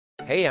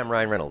Hey, I'm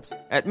Ryan Reynolds.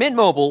 At Mint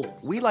Mobile,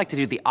 we like to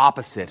do the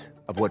opposite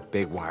of what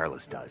Big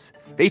Wireless does.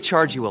 They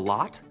charge you a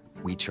lot,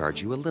 we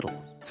charge you a little.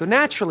 So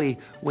naturally,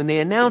 when they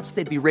announced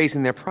they'd be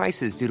raising their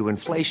prices due to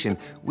inflation,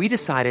 we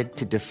decided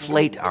to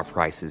deflate our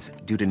prices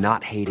due to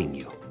not hating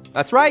you.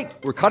 That's right.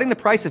 We're cutting the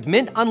price of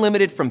Mint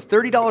Unlimited from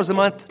 $30 a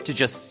month to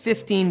just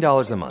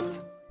 $15 a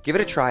month. Give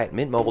it a try at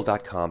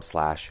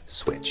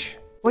mintmobile.com/switch.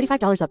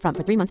 $45 up front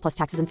for 3 months plus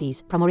taxes and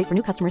fees. Promo rate for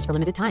new customers for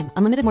limited time.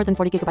 Unlimited more than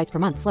 40 gigabytes per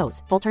month.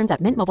 Slows full terms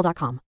at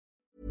mintmobile.com.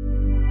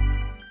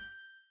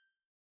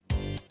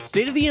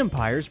 State of the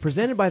Empire is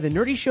presented by the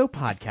Nerdy Show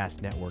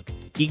Podcast Network,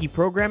 geeky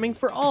programming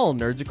for all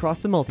nerds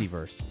across the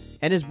multiverse,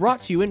 and is brought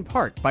to you in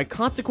part by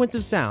Consequence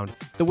of Sound,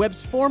 the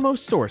web's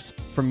foremost source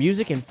for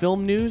music and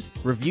film news,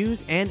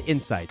 reviews, and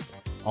insights.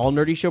 All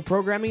Nerdy Show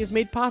programming is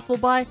made possible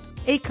by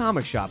A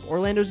Comic Shop,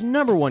 Orlando's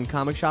 #1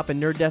 comic shop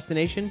and nerd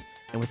destination,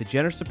 and with the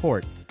generous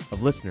support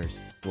of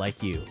listeners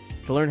like you.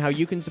 To learn how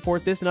you can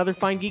support this and other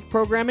fine geek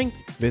programming,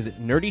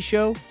 visit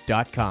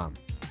nerdyshow.com.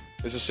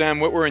 This is Sam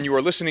Witwer, and you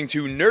are listening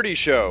to Nerdy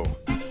Show.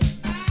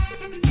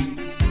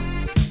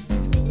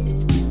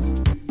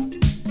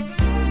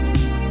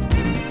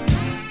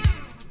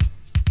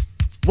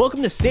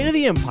 Welcome to State of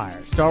the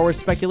Empire, Star Wars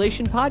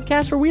speculation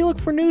podcast where we look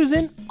for news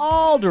in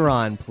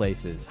Alderaan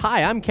places.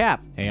 Hi, I'm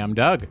Cap. Hey, I'm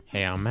Doug.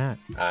 Hey, I'm Matt.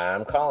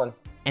 I'm Colin.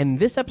 And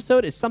this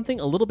episode is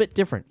something a little bit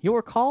different. You'll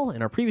recall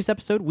in our previous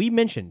episode, we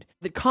mentioned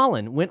that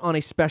Colin went on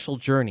a special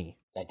journey.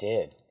 I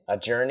did. A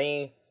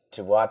journey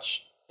to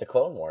watch the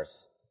Clone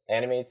Wars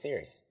animated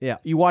series. Yeah,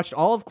 you watched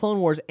all of Clone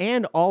Wars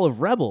and all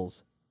of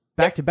Rebels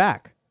back to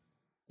back.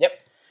 Yep.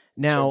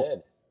 Now, Sure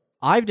did.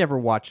 I've never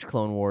watched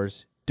Clone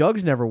Wars.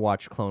 Doug's never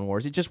watched Clone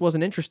Wars. It just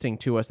wasn't interesting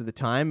to us at the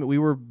time. We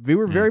were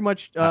very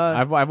much.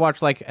 I've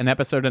watched like an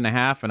episode and a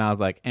half, and I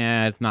was like,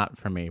 it's not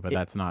for me. But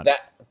that's not.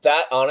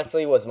 That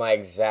honestly was my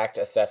exact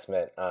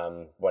assessment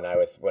when I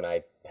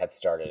had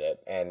started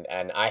it,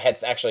 and I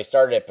had actually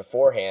started it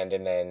beforehand,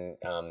 and then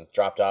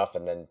dropped off,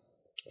 and then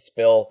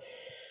Spill.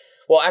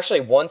 Well,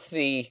 actually, once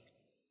the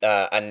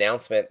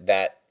announcement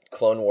that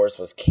Clone Wars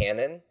was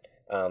canon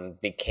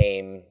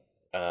became.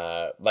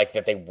 Like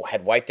that they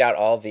had wiped out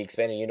all of the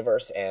expanded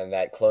universe and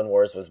that Clone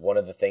Wars was one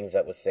of the things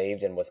that was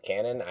saved and was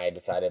canon, I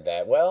decided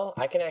that, well,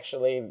 I can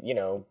actually,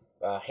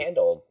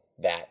 handle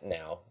that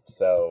now.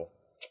 So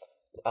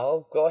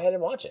I'll go ahead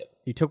and watch it.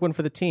 You took one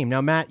for the team.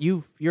 Now, Matt,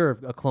 you're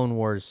a Clone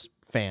Wars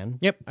fan.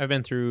 Yep, I've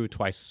been through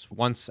twice.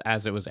 Once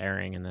as it was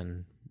airing, and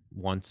then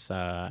once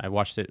I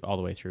watched it all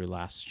the way through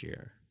last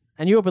year.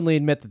 And you openly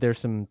admit that there's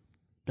some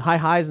high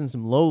highs and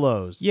some low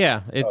lows.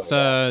 Yeah, it's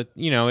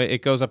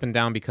it goes up and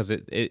down because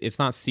it's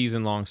not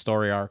season long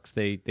story arcs.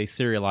 They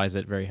serialize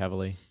it very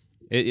heavily.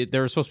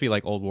 They're supposed to be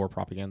like old war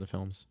propaganda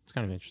films. It's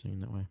kind of interesting in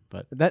that way,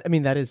 but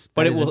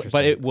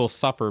it will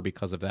suffer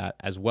because of that,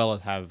 as well as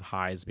have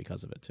highs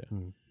because of it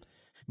too.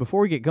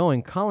 Before we get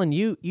going, Colin,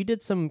 you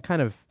did some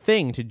kind of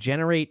thing to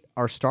generate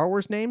our Star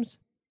Wars names.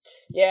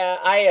 Yeah,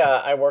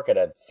 I work at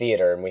a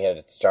theater, and we had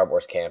a Star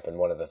Wars camp, and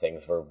one of the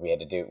things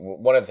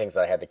that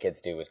I had the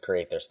kids do was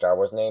create their Star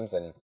Wars names,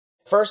 and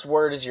first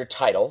word is your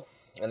title,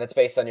 and that's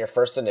based on your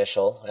first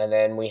initial, and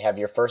then we have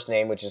your first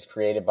name, which is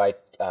created by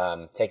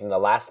taking the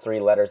last 3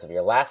 letters of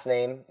your last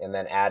name, and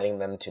then adding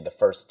them to the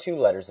first 2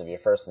 letters of your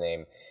first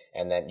name,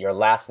 and then your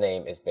last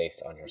name is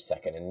based on your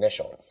second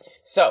initial.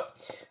 So,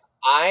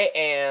 I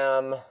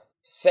am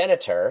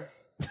Senator.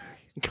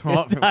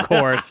 Of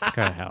course.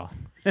 Go to hell.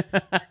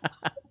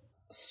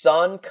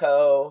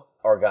 Sonko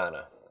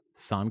Organa.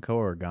 Sonko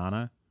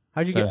Organa?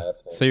 How'd you get?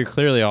 So you're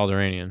clearly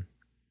Alderaanian.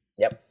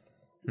 Yep.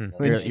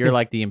 You're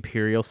like the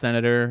Imperial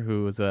Senator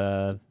who's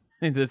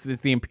it's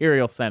the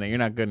Imperial Senate. You're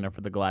not good enough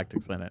for the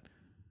Galactic Senate.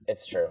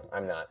 It's true.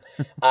 I'm not.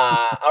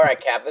 All right,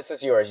 Cap, this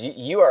is yours.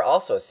 You are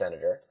also a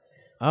senator.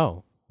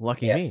 Oh,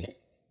 lucky me.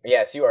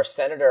 Yes, you are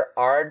Senator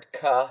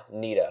Ardka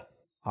Nita.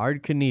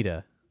 Ardka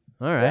Nita.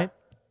 All right.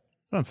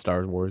 Sounds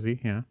Star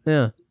Warsy, yeah.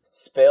 Yeah.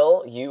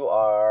 Spill, you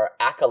are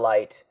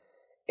Acolyte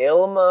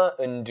Ilma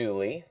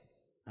Unduli.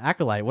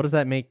 Acolyte. What does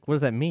that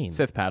mean?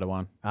 Sith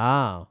Padawan.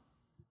 Oh.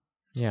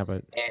 Yeah,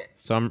 but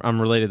so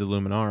I'm related to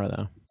Luminara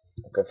though.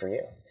 Good for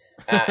you.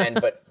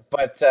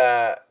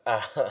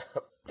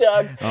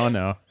 Doug. Oh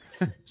no.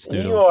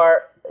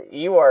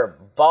 you are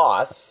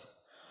Boss.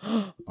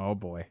 Oh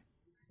boy.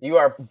 You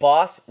are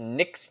Boss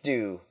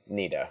Nixdu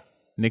Nita.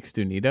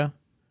 Nixdu Nita?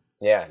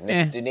 Yeah,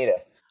 Nixdu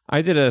Nita.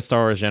 I did a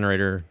Star Wars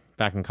generator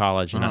back in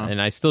college, and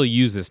I still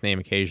use this name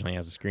occasionally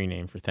as a screen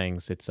name for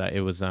things.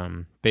 It was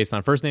based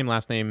on first name,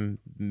 last name,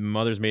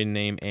 mother's maiden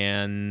name,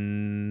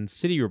 and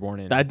city you were born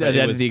in. That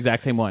is the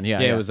exact same one. Yeah.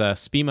 It was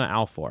Spima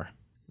Alfor.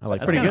 I like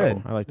That's pretty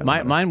good. I like that.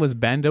 Mine was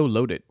Bando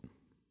Loaded.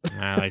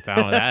 I like that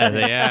one.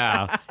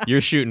 Yeah,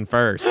 you're shooting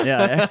first.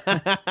 Yeah.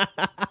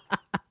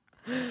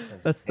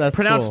 That's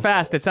pronounced cool.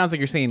 fast. It sounds like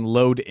you're saying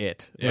load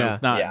it. Yeah.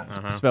 It's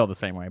not spelled the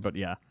same way, but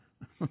yeah.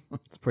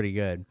 It's pretty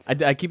good.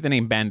 I keep the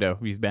name Bando.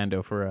 We use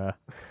Bando for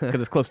because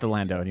it's close to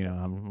Lando, and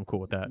I'm cool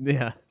with that.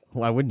 Yeah.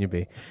 Why wouldn't you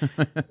be?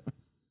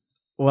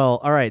 Well,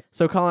 all right.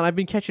 So, Colin, I've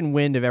been catching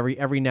wind of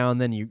every now and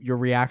then your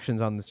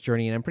reactions on this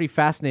journey, and I'm pretty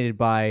fascinated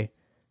by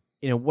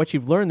what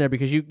you've learned there,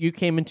 because you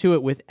came into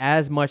it with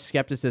as much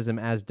skepticism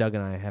as Doug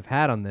and I have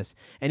had on this.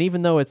 And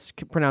even though it's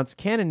pronounced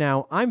canon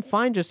now, I'm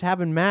fine just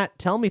having Matt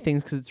tell me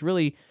things because it's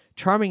really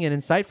charming and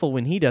insightful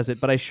when he does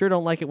it, but I sure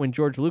don't like it when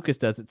George Lucas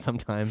does it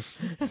sometimes.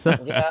 So.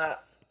 Yeah,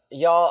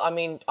 y'all, I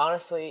mean,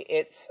 honestly,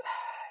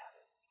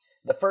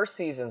 the first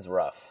season's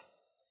rough.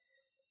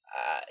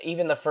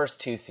 Even the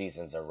first 2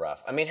 seasons are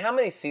rough. I mean, how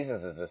many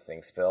seasons is this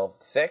thing, Spill?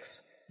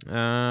 6?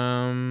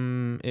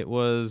 It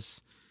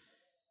was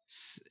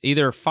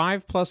either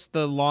 5 plus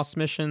the Lost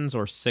Missions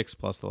or 6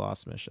 plus the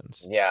Lost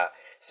Missions. Yeah.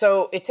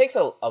 So it takes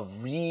a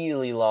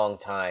really long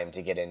time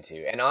to get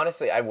into. And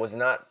honestly, I was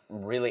not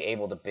really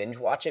able to binge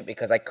watch it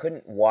because I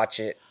couldn't watch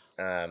it.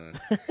 I'm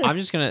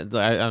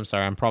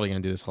sorry, I'm probably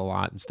going to do this a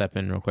lot and step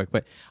in real quick,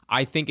 but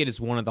I think it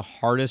is one of the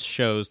hardest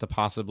shows to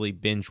possibly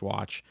binge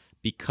watch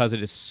because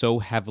it is so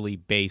heavily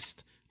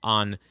based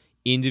on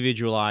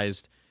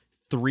individualized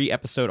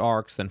 3-episode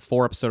arcs, then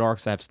 4-episode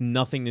arcs that have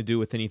nothing to do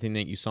with anything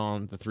that you saw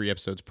in the 3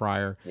 episodes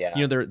prior.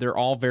 Yeah. They're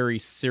all very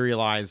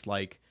serialized,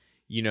 like,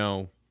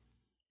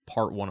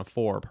 part 1 of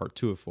 4, part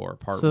 2 of 4,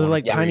 part so they're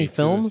like tiny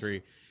films.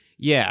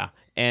 Yeah.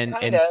 And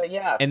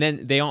yeah. And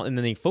then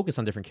they focus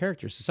on different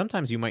characters. So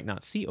sometimes you might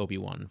not see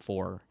Obi-Wan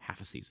for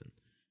half a season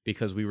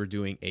because we were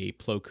doing a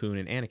Plo Koon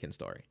and Anakin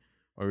story,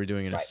 or we were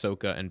doing an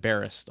Ahsoka and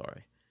Barriss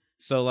story.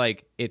 So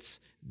like it's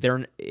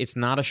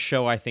not a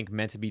show I think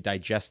meant to be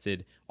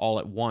digested all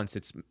at once.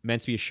 It's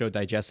meant to be a show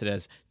digested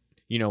as,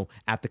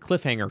 at the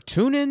cliffhanger.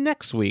 Tune in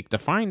next week to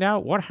find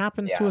out what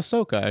happens to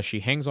Ahsoka as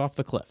she hangs off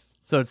the cliff.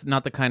 So it's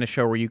not the kind of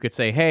show where you could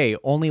say, "Hey,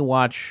 only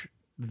watch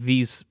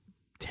these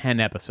 10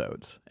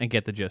 episodes and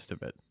get the gist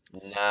of it."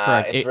 Nah,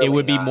 correct. It's really it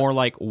would not. be more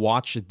like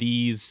watch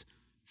these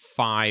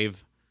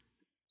 5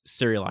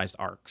 serialized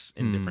arcs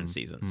in different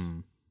seasons.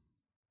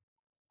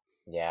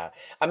 Yeah,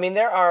 I mean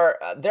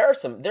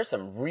there's some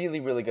really,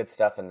 really good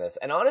stuff in this,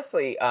 and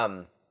honestly,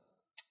 I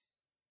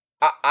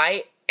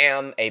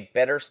am a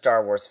better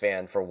Star Wars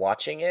fan for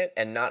watching it,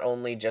 and not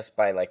only just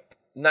by like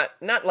not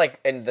like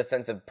in the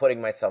sense of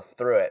putting myself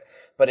through it,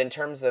 but in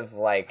terms of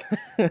like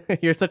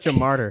You're such a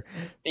martyr.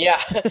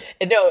 yeah,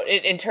 no,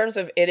 in terms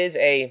of it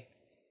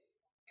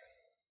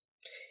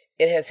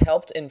has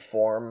helped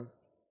inform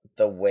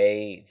the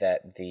way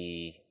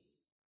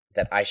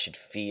that I should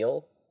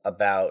feel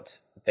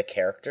about the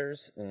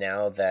characters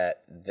now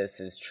that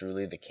this is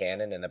truly the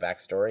canon and the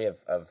backstory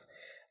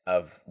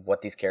of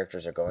what these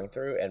characters are going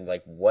through, and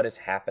like what is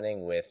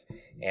happening with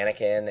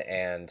Anakin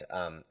and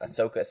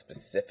Ahsoka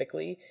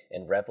specifically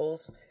in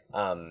Rebels.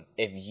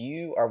 If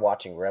you are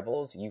watching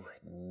Rebels, you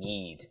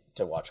need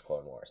to watch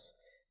Clone Wars.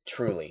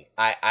 Truly,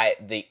 I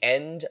the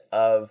end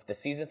of the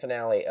season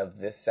finale of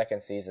this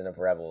second season of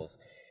Rebels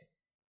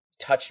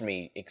touched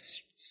me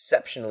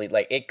exceptionally.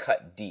 Like, it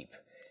cut deep.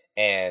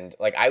 And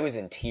like I was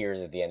in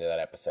tears at the end of that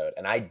episode,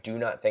 and I do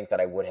not think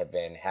that I would have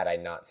been had I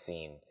not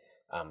seen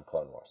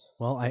Clone Wars.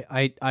 Well,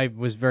 I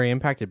was very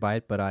impacted by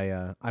it, but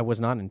I was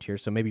not in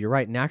tears. So maybe you're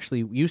right. And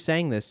actually, you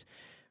saying this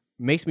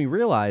makes me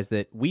realize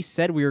that we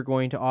said we were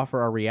going to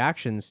offer our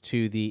reactions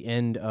to the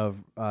end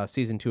of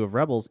season 2 of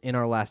Rebels in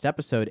our last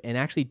episode, and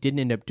actually didn't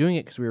end up doing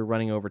it because we were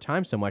running over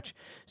time so much.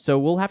 So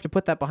we'll have to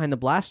put that behind the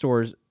blast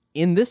doors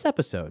in this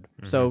episode.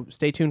 So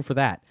stay tuned for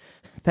that.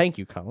 Thank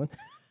you, Colin.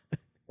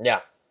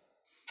 Yeah.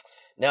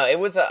 No, it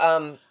was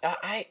I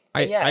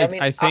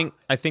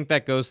think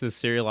that goes to the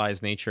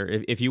serialized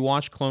nature. If you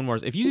watch Clone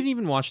Wars, if you didn't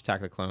even watch Attack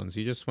of the Clones,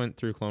 you just went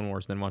through Clone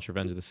Wars, then watch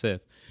Revenge of the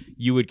Sith,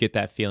 you would get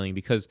that feeling,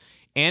 because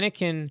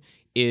Anakin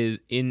is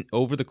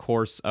over the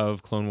course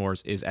of Clone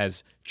Wars is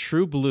as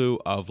true blue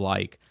of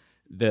like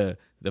the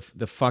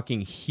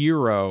fucking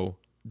hero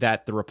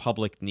that the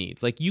Republic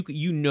needs. Like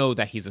you know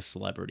that he's a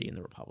celebrity in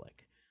the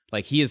Republic.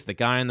 Like he is the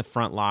guy in the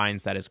front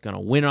lines that is going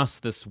to win us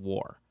this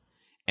war.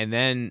 And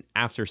then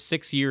after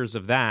 6 years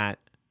of that,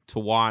 to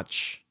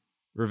watch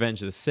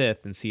Revenge of the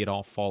Sith and see it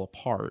all fall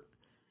apart,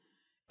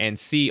 and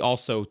see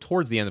also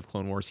towards the end of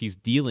Clone Wars, he's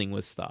dealing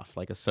with stuff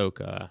like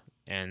Ahsoka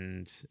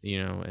and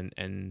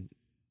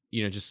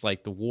just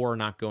like the war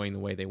not going the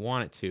way they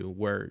want it to,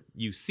 where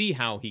you see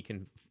how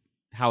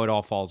it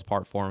all falls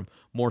apart for him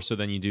more so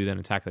than you do than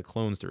Attack of the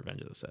Clones to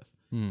Revenge of the Sith.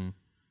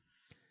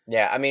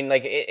 Yeah, I mean,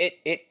 like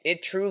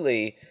it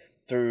truly,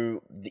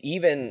 through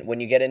even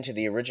when you get into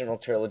the original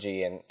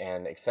trilogy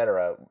and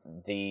etc.,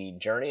 the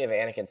journey of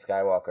Anakin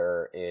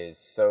Skywalker is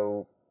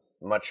so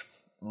much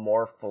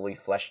more fully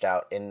fleshed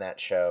out in that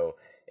show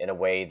in a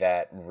way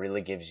that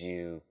really gives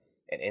you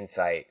an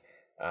insight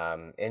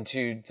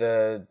into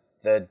the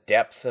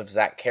depths of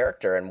that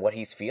character and what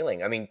he's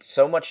feeling. I mean,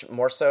 so much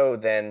more so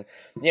than,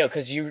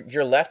 because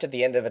you're left at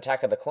the end of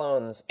Attack of the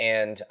Clones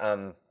and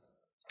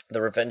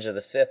the Revenge of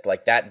the Sith,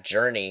 like that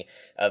journey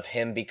of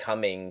him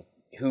becoming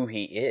who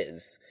he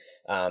is,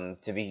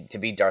 to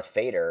be Darth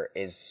Vader,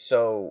 is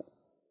so,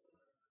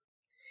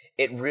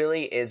 it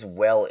really is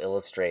well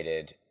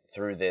illustrated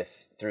through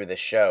this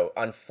show.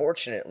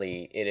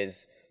 Unfortunately, it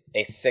is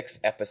a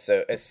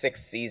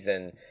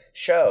 6-season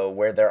show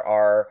where there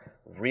are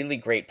really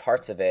great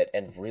parts of it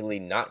and really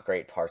not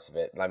great parts of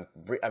it.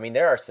 I mean,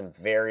 there are some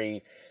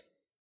very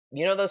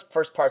you know those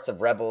first parts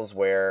of Rebels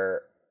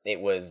where it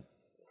was,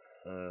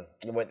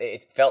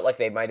 it felt like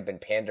they might have been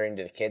pandering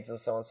to the kids and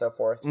so on and so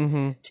forth.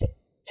 Mm-hmm.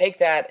 Take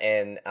that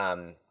and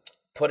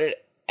put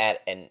it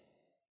at an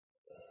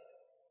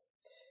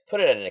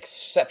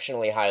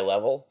exceptionally high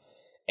level,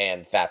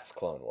 and that's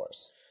Clone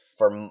Wars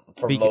for most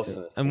of the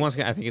season. And once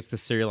again, I think it's the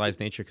serialized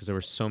nature because there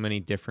were so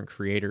many different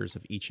creators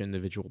of each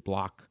individual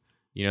block.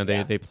 You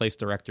know, they place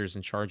directors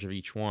in charge of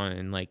each one,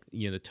 and like,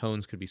 you know, the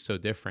tones could be so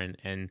different,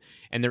 and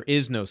there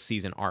is no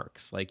season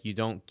arcs. Like, you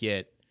don't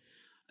get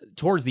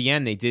towards the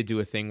end. They did do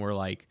a thing where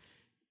like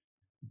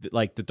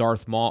the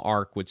Darth Maul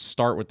arc would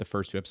start with the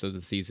first 2 episodes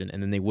of the season,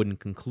 and then they wouldn't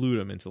conclude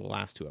them until the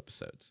last 2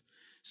 episodes.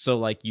 So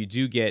like you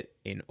do get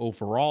an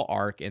overall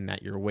arc in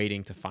that you're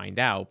waiting to find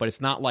out, but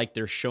it's not like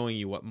they're showing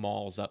you what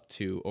Maul's up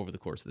to over the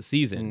course of the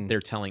season.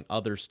 They're telling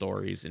other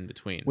stories in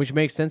between. Which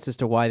makes sense as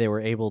to why they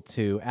were able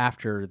to,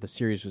 after the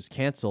series was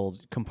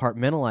canceled,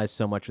 compartmentalize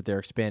so much with their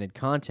expanded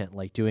content,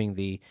 like doing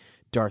the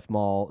Darth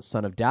Maul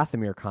Son of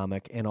Dathomir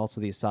comic and also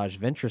the Asajj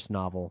Ventress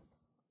novel.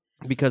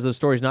 Because those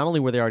stories, not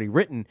only were they already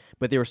written,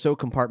 but they were so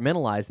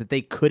compartmentalized that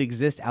they could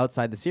exist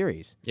outside the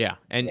series. Yeah,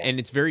 and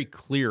it's very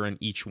clear in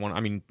each one. I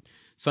mean,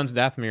 Sons of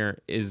Dathomir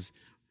is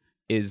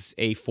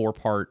a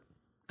 4-part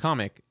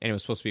comic, and it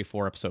was supposed to be a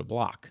 4-episode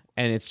block.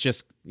 And it's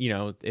just, you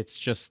know, it's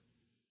just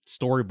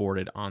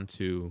storyboarded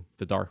onto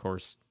the Dark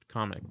Horse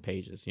comic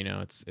pages. You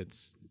know,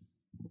 it's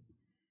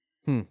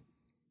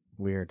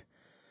Weird.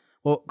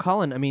 Well,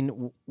 Colin, I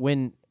mean,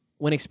 when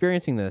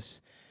experiencing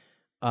this,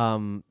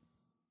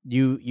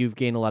 you've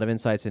gained a lot of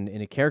insights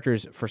into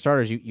characters. For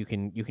starters, you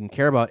can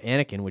care about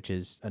Anakin, which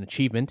is an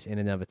achievement in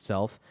and of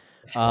itself.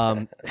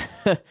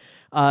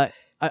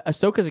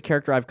 Ahsoka's a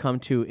character I've come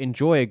to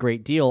enjoy a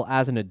great deal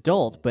as an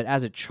adult, but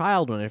as a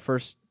child, when I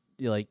first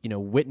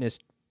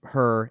witnessed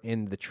her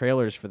in the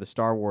trailers for the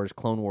Star Wars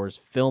Clone Wars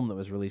film that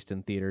was released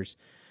in theaters,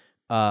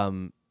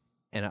 or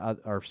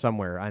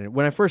somewhere,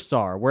 when I first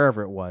saw her,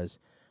 wherever it was,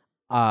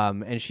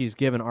 and she's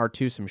given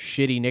R2 some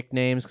shitty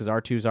nicknames because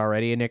R2's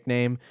already a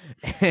nickname,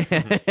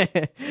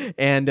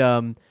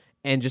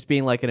 and just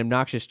being like an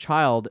obnoxious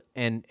child,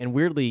 and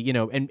weirdly, you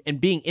know,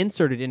 and being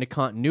inserted into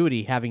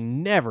continuity,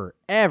 having never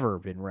ever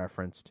been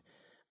referenced,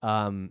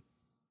 I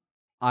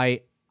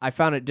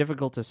found it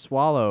difficult to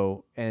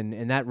swallow,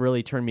 and that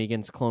really turned me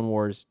against Clone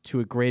Wars to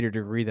a greater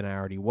degree than I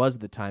already was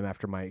at the time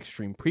after my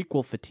extreme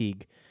prequel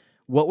fatigue.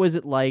 What was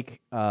it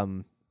like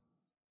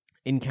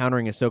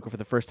encountering Ahsoka for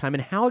the first time,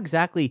 and how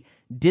exactly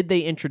did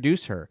they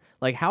introduce her?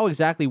 Like, how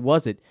exactly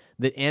was it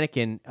that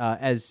Anakin,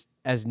 as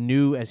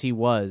new as he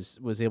was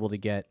able to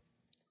get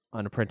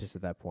an apprentice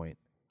at that point?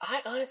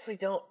 I honestly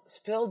don't.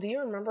 Spill, do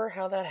you remember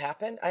how that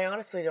happened? I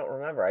honestly don't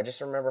remember. I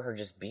just remember her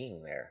just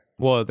being there.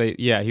 Well,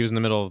 he was in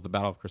the middle of the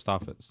Battle of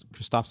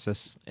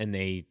Christophsis, and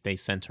they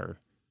sent her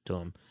to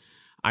him.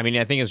 I mean,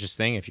 I think it's just a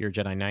thing. If you're a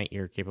Jedi Knight,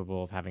 you're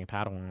capable of having a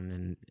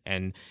Padawan,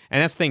 and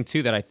that's the thing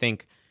too that I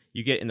think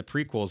you get in the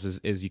prequels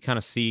is you kind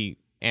of see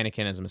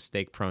Anakin as a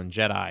mistake-prone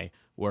Jedi,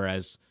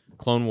 whereas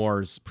Clone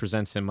Wars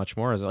presents him much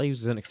more as he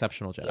was an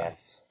exceptional Jedi.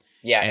 Yes.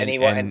 Yeah,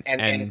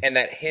 and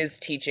that his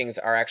teachings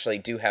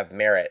do have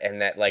merit,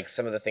 and that like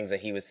some of the things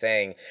that he was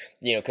saying,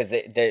 you know, because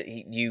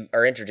you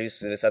are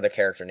introduced to this other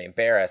character named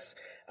Barriss,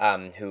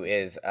 who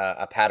is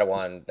a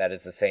Padawan that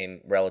is the same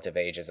relative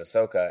age as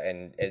Ahsoka,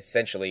 and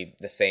essentially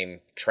the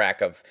same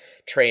track of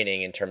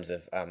training in terms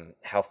of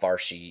how far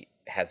she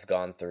has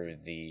gone through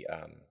the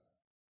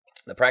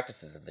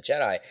practices of the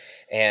Jedi,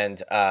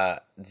 and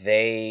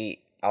they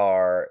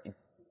are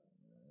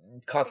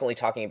constantly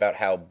talking about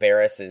how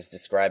Barriss is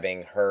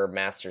describing her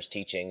master's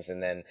teachings,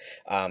 and then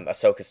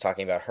Ahsoka's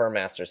talking about her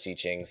master's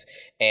teachings,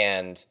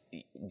 and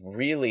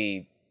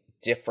really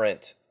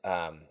different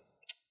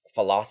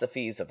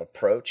philosophies of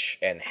approach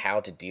and how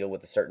to deal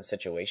with a certain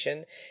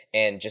situation,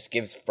 and just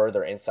gives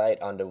further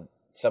insight onto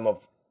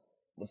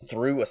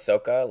through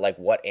Ahsoka, like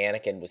what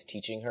Anakin was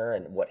teaching her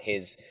and what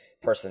his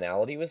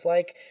personality was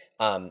like,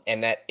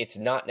 and that it's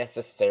not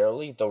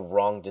necessarily the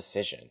wrong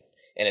decision,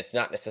 and it's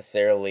not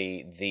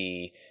necessarily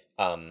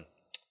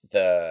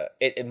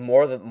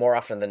more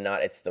often than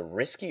not, it's the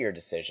riskier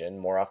decision.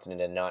 More often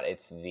than not,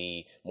 it's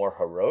the more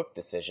heroic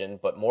decision.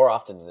 But more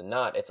often than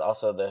not, it's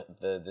also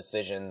the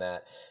decision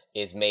that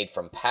is made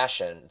from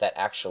passion that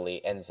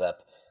actually ends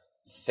up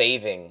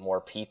saving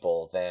more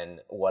people than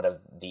what of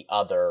the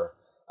other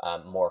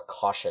more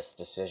cautious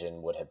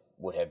decision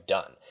would have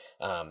done.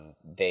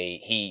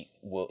 He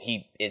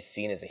is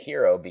seen as a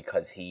hero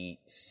because he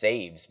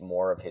saves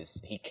more of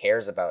he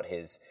cares about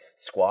his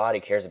squad,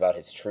 he cares about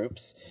his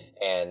troops,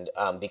 and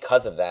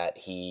because of that,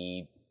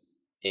 he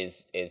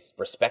is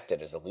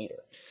respected as a leader.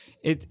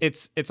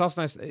 It's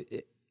also nice.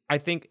 I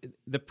think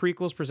the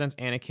prequels presents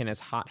Anakin as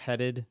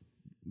hot-headed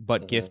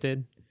but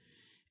gifted,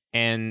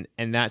 and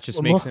that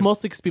just makes him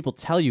mostly because people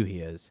tell you he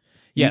is.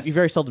 Yes. You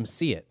very seldom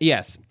see it.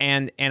 Yes,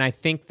 and I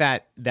think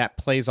that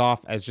plays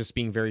off as just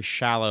being very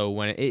shallow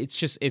when it's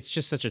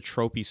just such a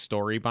tropey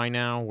story by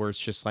now, where it's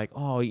just like,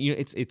 oh, you know,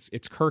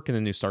 it's Kirk in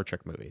the new Star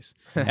Trek movies.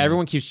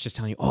 Everyone keeps just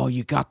telling you, oh,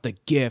 you got the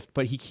gift,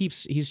 but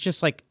he's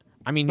just like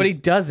I mean, but he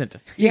doesn't.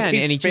 Yeah,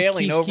 he and he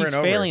failing just over keeps and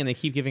over. failing, and they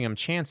keep giving him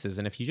chances.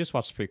 And if you just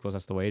watch the prequels,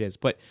 that's the way it is.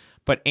 But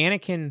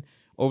Anakin,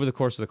 over the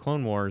course of the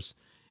Clone Wars,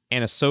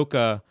 and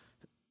Ahsoka,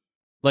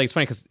 like, it's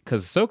funny because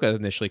Ahsoka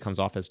initially comes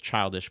off as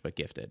childish but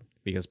gifted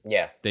because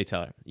they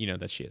tell her,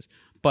 that she is.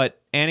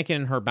 But Anakin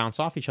and her bounce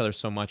off each other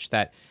so much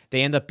that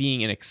they end up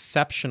being an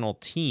exceptional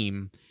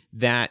team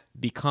that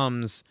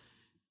becomes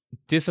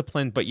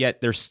disciplined, but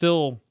yet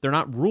they're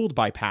not ruled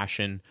by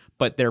passion,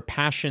 but their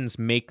passions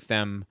make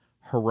them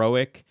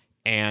heroic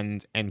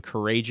and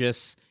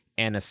courageous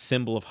and a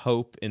symbol of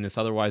hope in this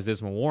otherwise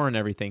dismal war and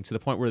everything, to the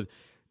point where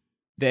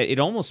that it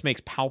almost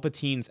makes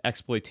Palpatine's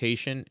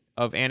exploitation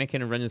of Anakin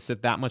and Revenge of the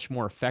Sith that much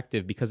more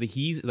effective, because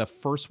he's the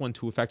first one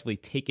to effectively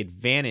take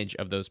advantage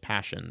of those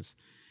passions,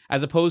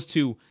 as opposed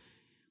to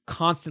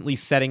constantly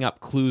setting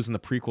up clues in the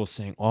prequels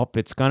saying, oh,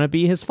 it's going to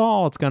be his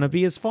fall. It's going to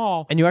be his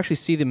fall. And you actually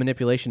see the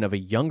manipulation of a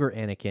younger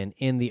Anakin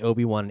in the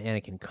Obi-Wan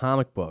and Anakin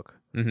comic book,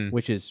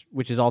 which is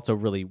also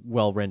really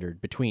well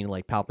rendered, between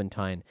like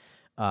Palpatine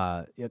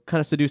kind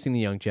of seducing the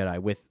young Jedi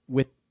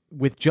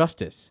with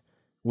justice,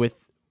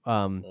 with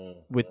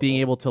being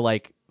able to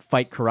like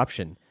fight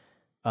corruption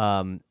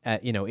within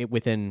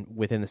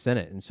the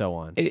Senate and so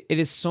on. It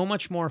is so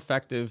much more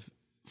effective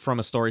from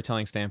a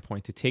storytelling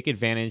standpoint to take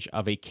advantage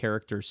of a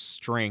character's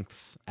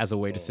strengths as a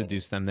way to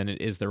seduce them than it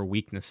is their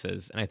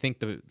weaknesses. And I think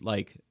the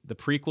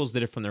prequels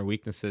did it from their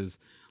weaknesses.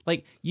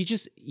 Like, you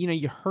just,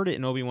 you heard it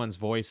in Obi-Wan's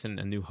voice in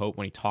A New Hope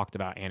when he talked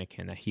about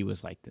Anakin, that he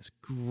was like this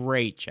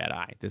great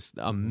Jedi, this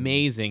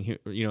amazing,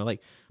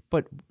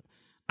 but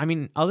I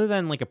mean, other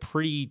than like a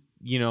pretty,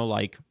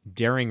 like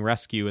daring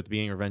rescue at the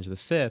beginning of Revenge of the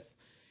Sith,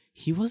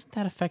 he wasn't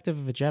that effective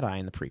of a Jedi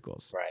in the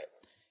prequels. Right.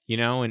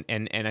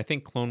 And I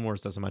think Clone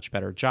Wars does a much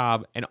better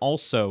job, and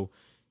also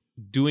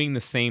doing the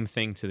same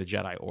thing to the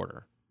Jedi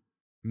Order,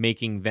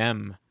 making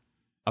them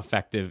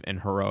effective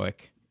and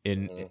heroic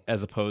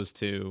as opposed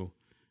to,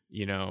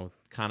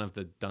 kind of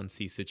the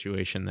duncy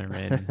situation they're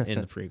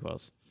in the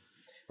prequels.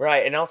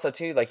 Right, and also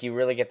too, like, you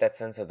really get that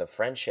sense of the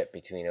friendship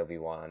between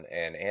Obi-Wan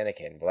and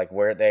Anakin, like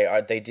where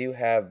they do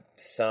have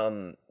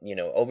some,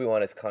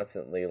 Obi-Wan is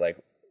constantly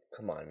like,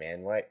 come on,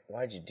 man,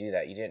 why'd you do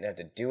that? You didn't have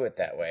to do it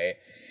that way.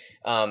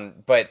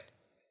 But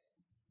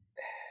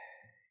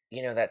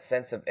that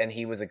sense of, and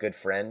he was a good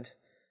friend,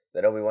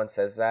 that Obi-Wan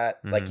says that,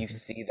 like, you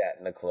see that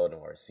in the Clone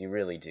Wars, you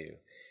really do.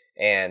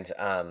 And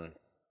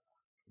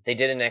they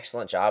did an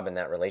excellent job in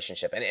that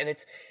relationship. And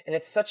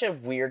it's such a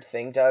weird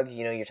thing, Doug,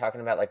 you're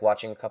talking about like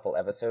watching a couple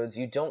episodes,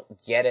 you don't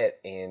get it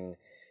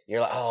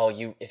you're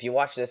like, if you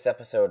watch this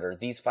episode or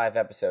these 5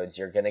 episodes,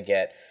 you're going to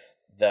get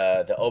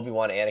the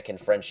Obi-Wan Anakin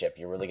friendship.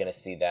 You're really going to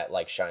see that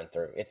like shine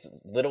through. It's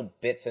little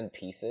bits and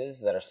pieces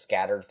that are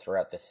scattered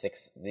throughout these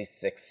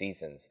 6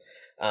 seasons,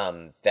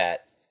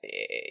 that,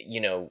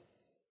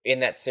 in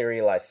that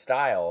serialized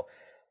style,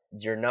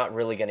 you're not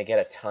really going to get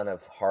a ton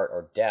of heart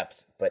or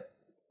depth, but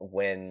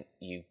when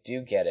you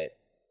do get it,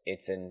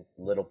 it's in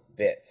little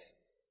bits,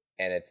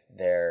 and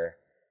they're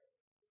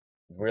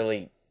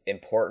really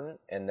important,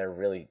 and they're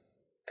really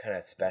kind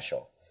of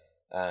special.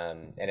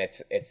 And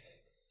it's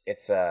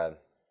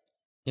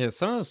yeah,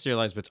 some of those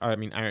serialized bits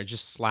are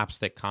just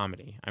slapstick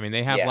comedy. I mean,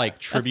 they have like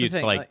tributes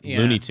to like yeah.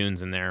 Looney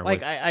Tunes in there.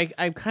 Like,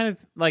 I kind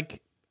of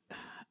like,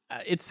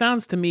 it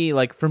sounds to me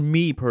like, for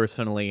me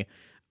personally,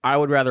 I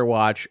would rather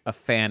watch a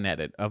fan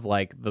edit of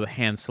like the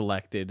hand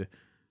selected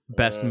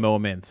best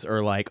moments,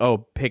 or like,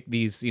 pick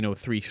these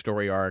 3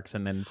 story arcs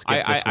and then skip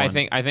this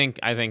one. I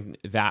think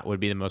that would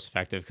be the most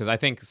effective, because I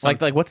think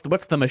like what's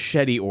the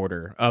machete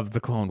order of the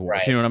Clone Wars?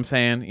 Right. You know what I'm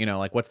saying?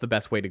 Like, what's the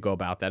best way to go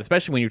about that?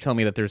 Especially when you're telling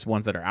me that there's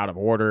ones that are out of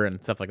order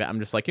and stuff like that. I'm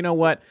just like, you know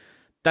what?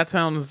 That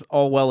sounds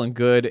all well and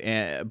good,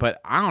 but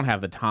I don't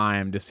have the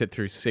time to sit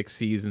through 6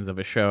 seasons of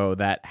a show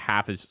that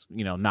half is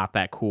not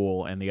that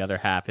cool, and the other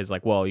half is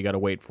like, well, you got to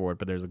wait for it,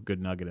 but there's a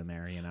good nugget in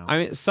there. I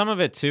mean, some of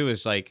it too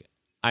is like,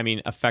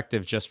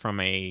 effective just from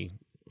a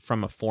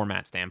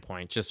format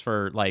standpoint, just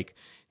for like,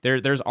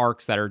 there's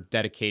arcs that are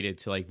dedicated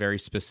to like very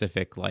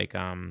specific, like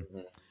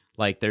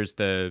like there's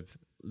the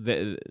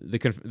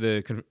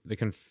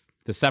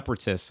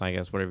separatists, I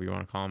guess, whatever you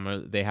want to call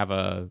them. They have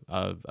a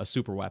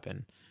super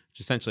weapon, which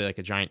is essentially like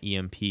a giant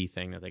EMP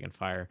thing that they can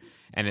fire,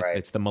 and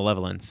it's the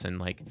Malevolence, and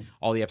like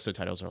all the episode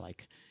titles are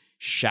like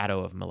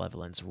Shadow of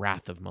Malevolence,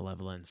 Wrath of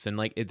Malevolence, and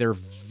like they're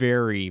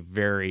very,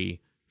 very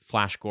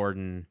Flash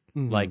Gordon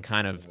like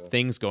kind of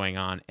things going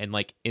on, and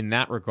like in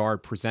that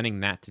regard, presenting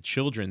that to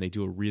children, they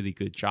do a really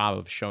good job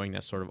of showing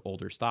that sort of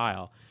older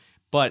style.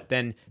 But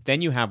then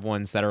you have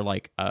ones that are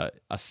like a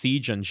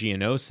Siege on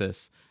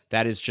Geonosis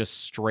that is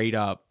just straight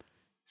up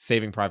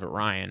Saving Private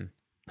Ryan.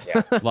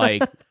 Yeah.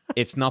 Like,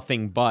 it's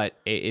nothing but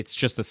it's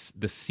just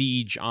the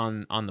siege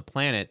on the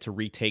planet to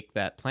retake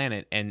that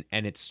planet, and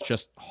it's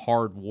just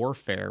hard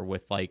warfare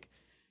with like,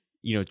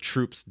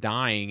 troops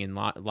dying in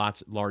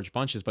large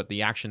bunches, but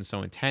the action's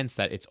so intense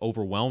that it's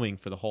overwhelming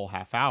for the whole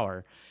half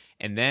hour.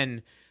 And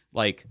then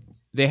like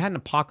they had an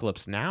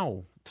Apocalypse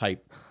Now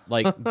type,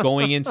 like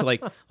going into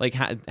like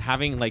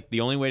having like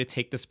the only way to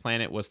take this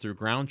planet was through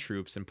ground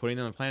troops and putting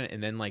them on the planet,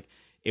 and then like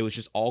it was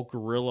just all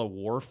guerrilla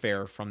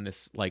warfare from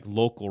this like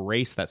local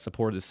race that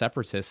supported the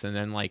separatists, and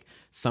then like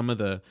some of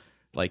the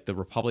like the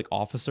Republic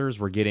officers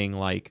were getting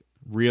like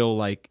real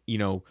like, you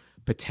know,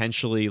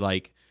 potentially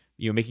like,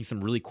 you know, making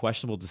some really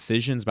questionable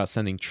decisions about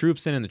sending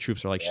troops in, and the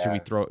troops are like,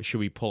 should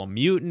we pull a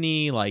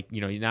mutiny? like,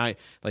 you know, now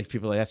like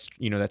people are like, that's,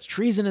 you know, that's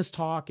treasonous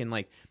talk, and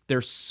like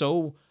they're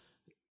so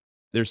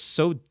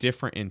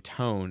different in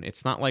tone.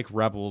 It's not like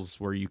Rebels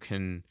where you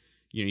can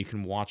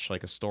watch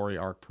like a story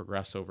arc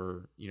progress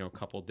over, you know, a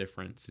couple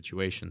different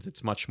situations.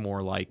 It's much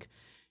more like,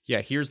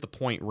 yeah, here's the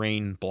Point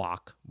Rain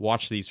block.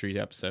 Watch these 3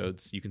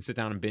 episodes. You can sit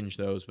down and binge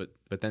those, but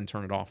then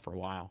turn it off for a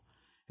while,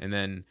 and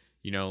then,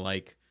 you know,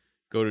 like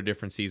go to a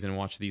different season and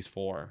watch these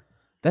 4.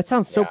 That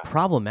sounds so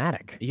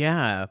problematic.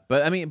 Yeah,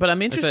 but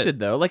I'm interested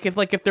though. Like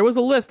if there was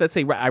a list that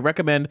say I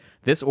recommend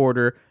this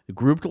order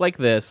grouped like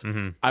this,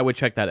 I would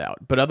check that out.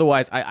 But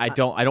otherwise, I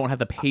don't have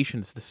the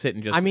patience to sit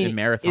and just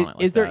marathon it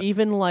like is there that.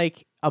 even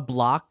like a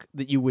block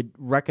that you would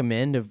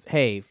recommend of,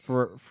 hey,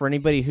 for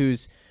anybody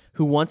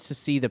who wants to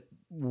see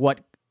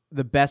what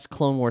the best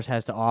Clone Wars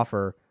has to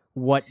offer,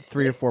 what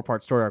 3 or 4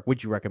 part story arc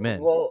would you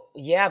recommend? Well,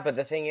 yeah, but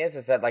the thing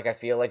is that like I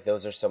feel like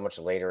those are so much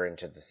later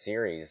into the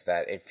series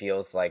that it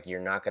feels like you're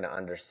not going to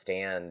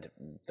understand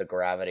the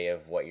gravity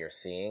of what you're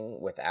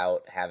seeing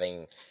without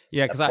having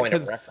a point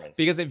of reference.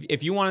 Because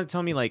if you want to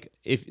tell me like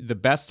if the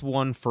best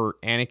one for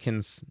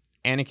Anakin's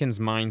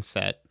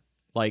mindset,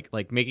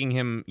 like making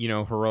him, you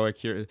know, heroic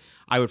here,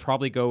 I would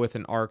probably go with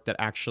an arc that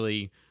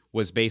actually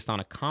was based on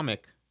a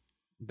comic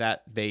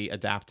that they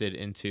adapted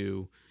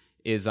into.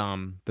 Is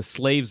the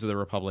Slaves of the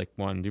Republic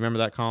one. Do you remember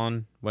that,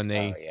 Colin? When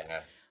they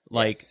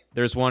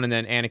there's one, and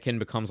then Anakin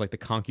becomes like the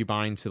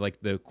concubine to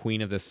like the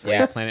queen of this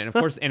slave planet,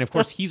 and of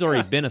course he's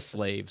already been a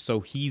slave,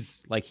 so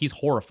he's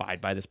horrified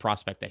by this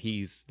prospect that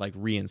he's like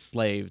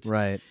re-enslaved,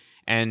 right?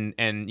 And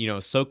you know,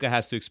 Ahsoka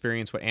has to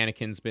experience what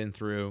Anakin's been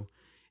through,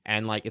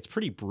 and like it's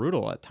pretty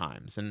brutal at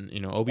times, and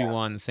you know,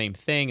 Obi-Wan the same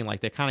thing, and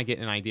like they kind of get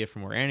an idea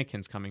from where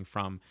Anakin's coming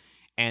from,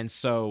 and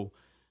so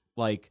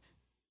like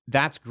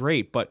that's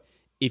great, but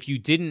if you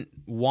didn't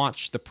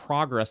watch the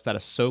progress that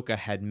Ahsoka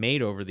had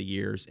made over the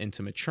years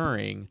into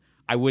maturing,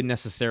 I wouldn't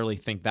necessarily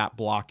think that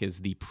block is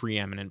the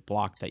preeminent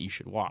block that you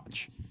should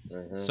watch.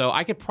 Mm-hmm. So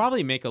I could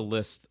probably make a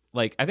list.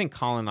 Like I think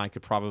Colin and I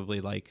could probably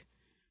like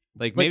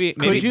maybe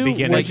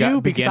beginner's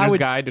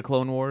guide to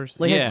Clone Wars.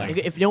 Like,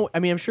 if I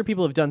mean, I'm sure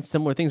people have done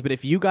similar things, but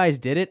if you guys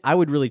did it, I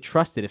would really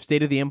trust it. If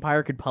State of the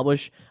Empire could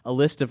publish a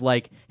list of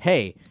like,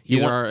 hey,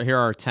 here are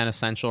our 10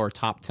 essential or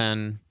top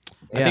 10.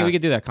 I think we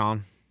could do that,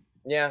 Colin.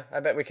 Yeah, I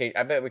bet we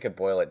could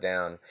boil it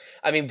down.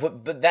 I mean,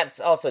 but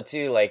that's also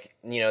too like,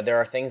 you know, there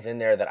are things in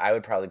there that I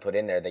would probably put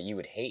in there that you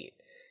would hate.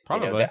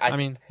 Probably. You know,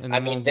 I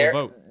mean, there.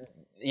 We'll vote.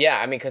 Yeah,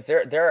 I mean, because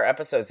there are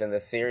episodes in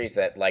this series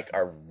that like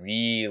are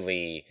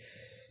really,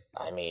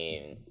 I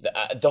mean,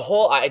 the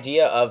whole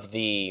idea of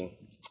the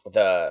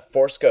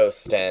Force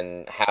Ghost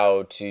and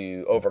how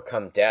to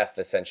overcome death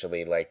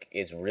essentially like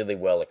is really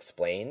well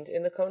explained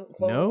in the Clone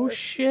Wars. No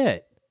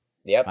shit.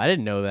 Yep. I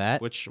didn't know that.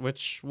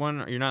 Which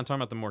one? You're not talking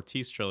about the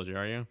Mortis trilogy,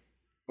 are you?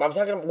 I'm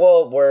talking,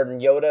 where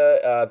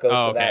Yoda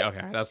goes to that.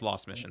 Okay. That's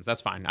Lost Missions.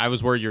 That's fine. I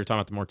was worried you were talking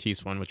about the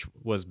Mortis one, which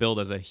was billed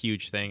as a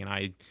huge thing, and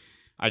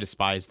I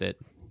despised it.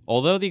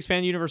 Although the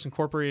expanded universe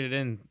incorporated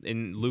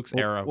in Luke's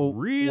era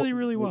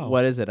really well.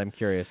 What is it? I'm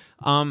curious.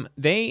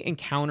 They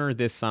encounter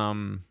this,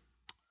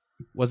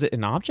 was it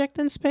an object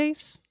in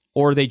space?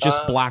 Or they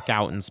just black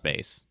out in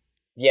space?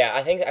 Yeah,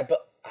 I think,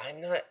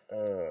 I'm not...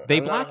 They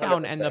black out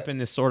and end up in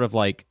this sort of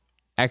like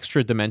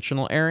extra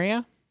dimensional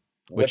area,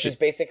 which is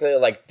basically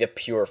like the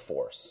pure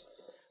Force.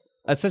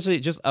 Essentially,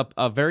 just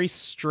a very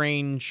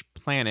strange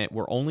planet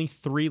where only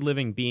 3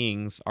 living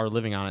beings are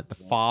living on it: the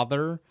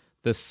Father,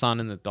 the Son,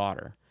 and the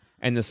Daughter.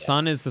 And the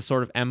Son is the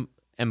sort of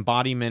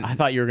embodiment. I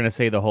thought you were going to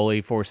say the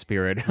Holy Force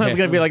Spirit. I was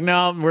going to be like,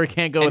 no, we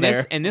can't go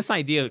there. This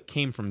idea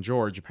came from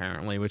George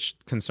apparently, which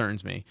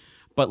concerns me.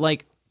 But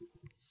like.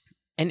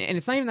 And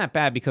it's not even that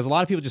bad because a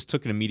lot of people just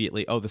took it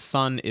immediately. Oh, the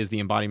Son is the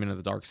embodiment of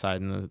the dark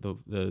side, and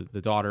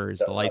the Daughter is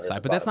the light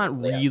side. But that's not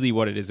really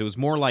what it is. It was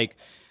more like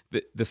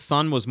the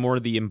Son was more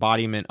the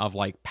embodiment of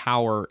like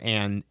power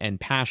and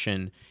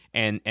passion,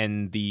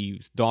 and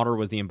the Daughter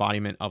was the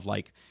embodiment of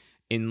like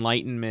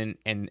enlightenment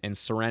and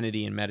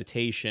serenity and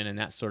meditation and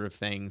that sort of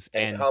things.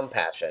 And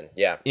compassion,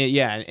 yeah.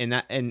 Yeah,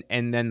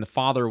 and then the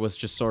Father was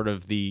just sort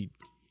of the,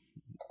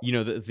 you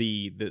know,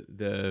 the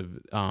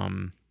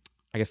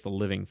I guess the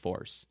living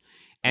force.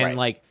 And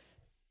like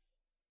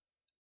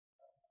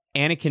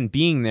Anakin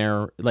being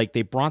there, like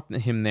they brought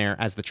him there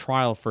as the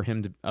trial for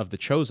him of the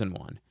chosen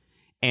one.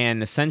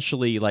 And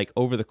essentially, like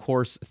over the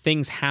course,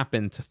 things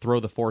happen to throw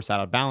the Force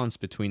out of balance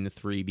between the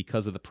 3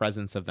 because of the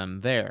presence of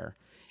them there.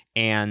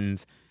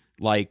 And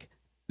like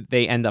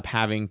they end up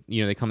having,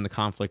 you know, they come into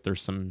conflict.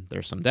 There's some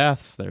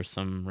deaths, there's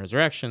some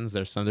resurrections,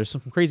 there's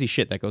some crazy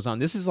shit that goes on.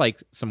 This is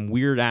like some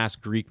weird ass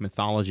Greek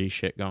mythology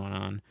shit going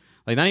on.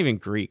 Like not even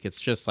Greek, it's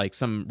just like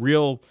some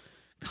real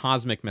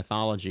cosmic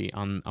mythology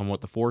on what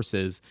the Force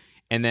is.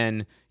 And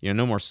then, you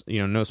know,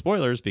 no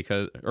spoilers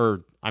because,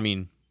 or I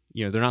mean,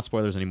 you know, they're not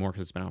spoilers anymore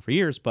because it's been out for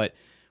years, but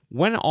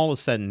When all is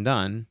said and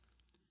done,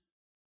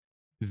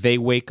 they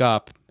wake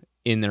up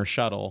in their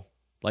shuttle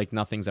like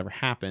nothing's ever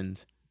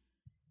happened,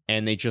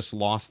 and they just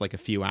lost like a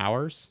few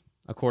hours,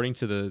 according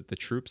to the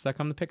troops that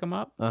come to pick them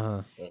up.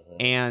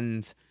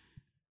 And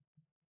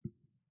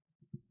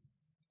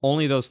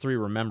only those three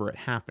remember it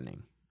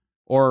happening,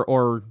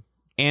 or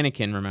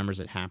Anakin remembers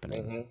it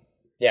happening.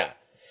 Yeah.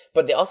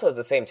 But also at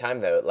the same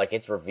time, though, like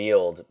it's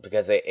revealed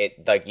because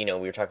it like, you know,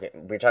 we were talking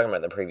about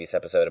in the previous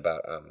episode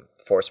about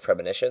force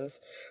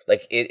premonitions.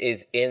 Like it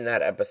is in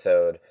that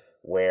episode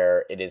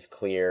where it is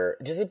clear.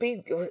 Is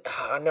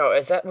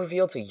that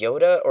revealed to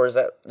Yoda, or is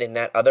that in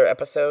that other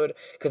episode?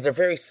 Because they're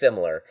very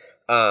similar.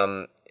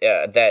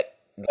 That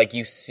like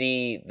you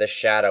see the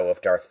shadow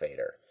of Darth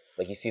Vader,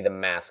 like you see the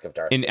mask of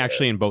Darth Vader.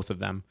 Actually, in both of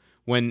them,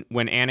 when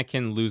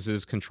Anakin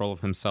loses control of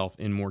himself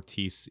in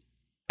Mortis.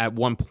 At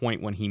one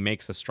point, when he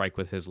makes a strike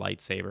with his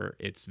lightsaber,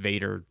 it's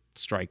Vader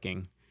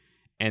striking.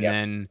 And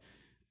then,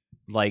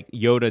 like,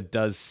 Yoda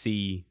does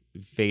see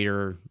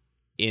Vader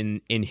in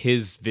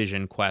his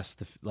vision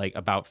quest, like,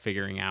 about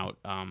figuring out...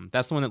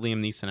 that's the one that Liam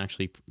Neeson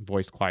actually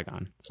voiced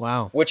Qui-Gon.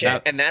 Wow. Which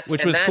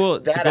was cool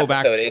to go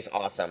back. That episode is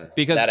awesome.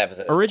 Because that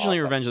episode originally,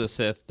 awesome. Revenge of the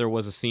Sith, there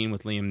was a scene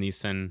with Liam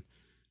Neeson,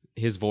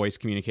 his voice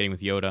communicating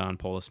with Yoda on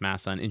Polis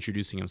Massa and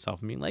introducing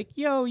himself and being like,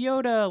 "Yo,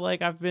 Yoda,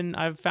 like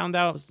I've found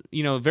out,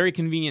 you know, very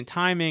convenient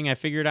timing. I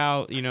figured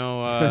out, you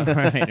know,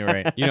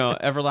 right. you know,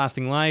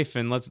 everlasting life,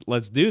 and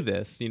let's do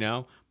this, you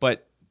know."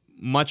 But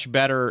much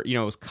better, you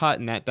know, it was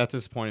cut, and that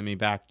disappointed me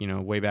back, you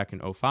know, way back in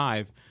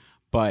 2005.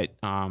 But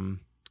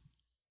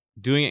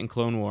doing it in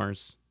Clone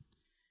Wars,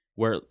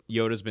 where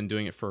Yoda's been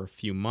doing it for a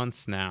few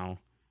months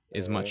now,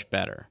 is much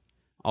better.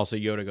 Also,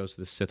 Yoda goes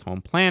to the Sith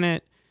home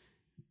planet.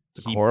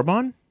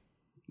 Korriban?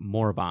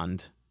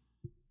 Moribond.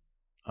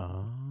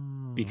 Oh.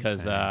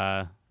 Because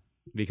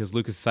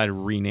Lucas decided to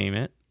rename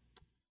it.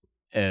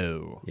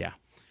 Oh. Yeah.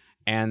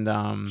 And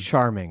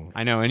charming.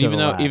 I know, and even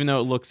though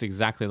it looks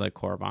exactly like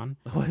Korriban,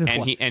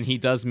 and he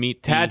does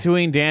meet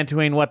Tatooine,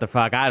 Dantooine, what the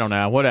fuck? I don't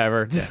know.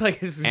 Whatever. Just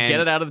get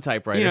it out of the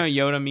typewriter. You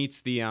know, Yoda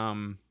meets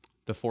the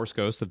Force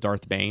Ghost of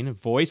Darth Bane,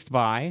 voiced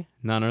by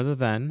none other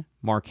than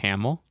Mark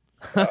Hamill.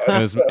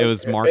 It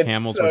was Mark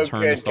Hamill's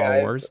return to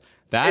Star Wars.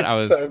 That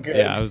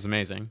it was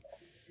amazing.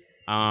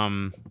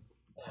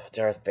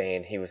 Darth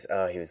Bane, he was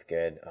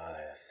good. Oh,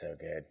 that's so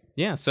good.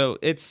 Yeah, so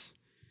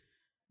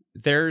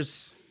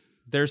there's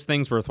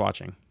things worth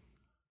watching.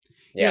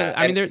 Yeah,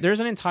 I mean there's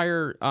an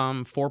entire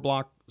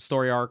 4-block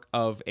story arc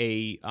of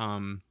a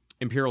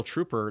Imperial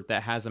trooper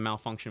that has a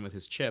malfunction with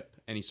his chip,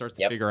 and he starts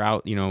to figure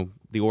out, you know,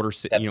 the Order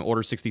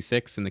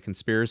 66 and the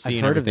conspiracy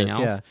and everything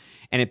else. Yeah.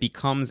 And it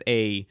becomes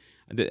the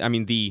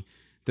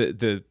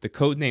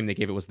code name they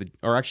gave it was it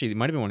might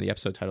have been one of the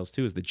episode titles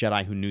too, is The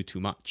Jedi Who Knew Too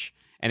Much.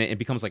 And it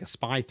becomes like a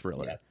spy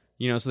thriller. Yeah.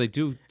 You know, so they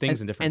do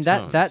things in different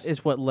tones. And that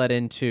is what led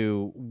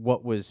into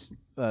what was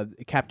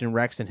Captain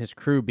Rex and his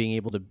crew being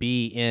able to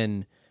be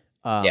in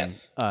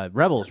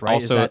Rebels,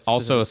 right?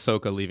 Also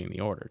Ahsoka leaving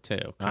the Order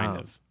too, kind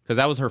of. Because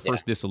that was her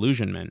first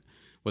disillusionment,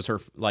 was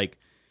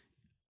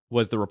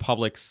the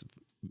Republic's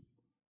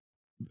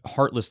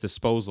heartless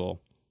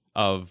disposal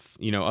of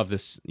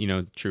this, you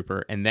know,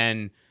 trooper. And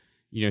then,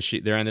 you know,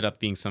 there ended up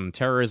being some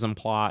terrorism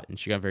plot, and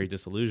she got very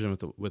disillusioned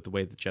with the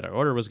way the Jedi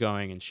Order was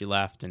going, and she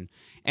left, and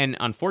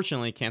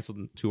unfortunately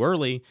canceled too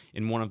early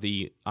in one of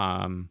the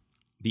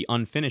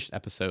unfinished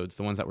episodes,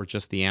 the ones that were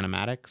just the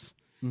animatics.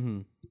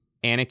 Mm-hmm.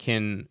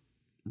 Anakin,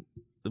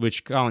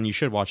 which Colin, you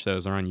should watch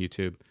those, are on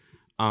YouTube.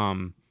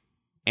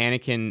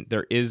 Anakin,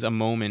 there is a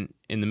moment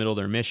in the middle of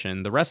their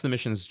mission. The rest of the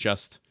mission is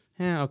just,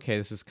 okay,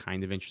 this is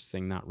kind of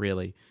interesting, not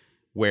really,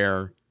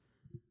 where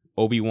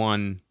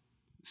Obi-Wan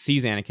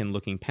sees Anakin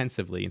looking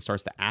pensively and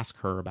starts to ask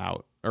him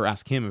about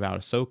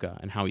Ahsoka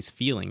and how he's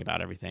feeling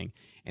about everything.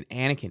 And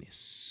Anakin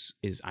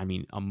is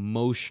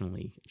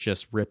emotionally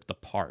just ripped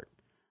apart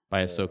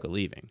by Ahsoka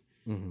leaving.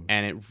 Mm-hmm.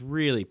 And it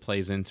really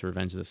plays into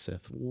Revenge of the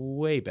Sith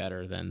way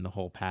better than the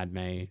whole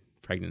Padme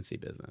pregnancy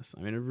business.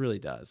 I mean, it really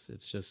does.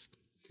 It's just,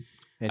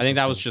 I think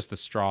that was just the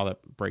straw that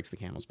breaks the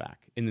camel's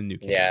back in the new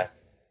canon. Yeah.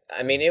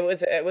 I mean,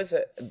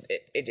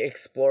 it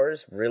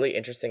explores really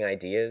interesting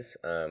ideas,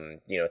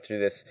 you know, through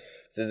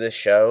this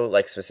show,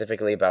 like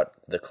specifically about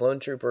the clone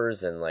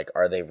troopers, and like,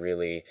 are they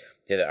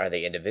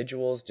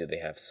individuals? Do they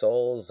have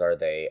souls? Are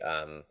they,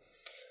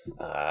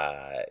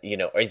 you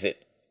know,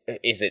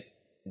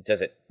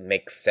 does it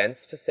make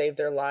sense to save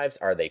their lives?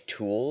 Are they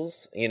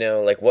tools? You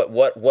know, like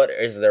what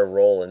is their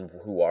role and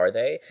who are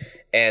they?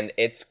 And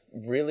it's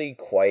really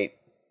quite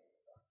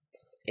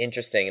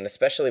interesting, and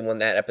especially when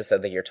that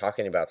episode that you're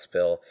talking about,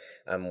 Spill,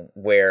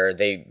 where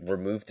they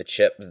remove the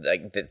chip,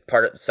 like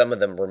some of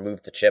them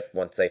remove the chip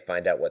once they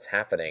find out what's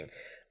happening.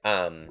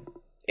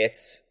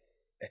 It's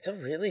a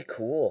really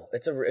cool.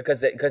 Because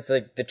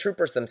the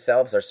troopers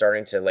themselves are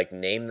starting to like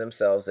name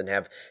themselves and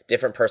have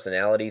different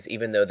personalities,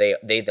 even though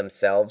they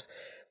themselves.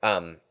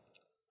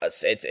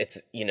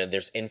 It's you know,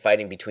 there's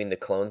infighting between the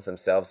clones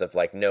themselves of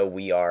like, no,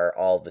 we are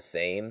all the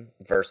same,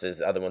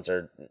 versus other ones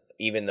are,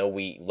 even though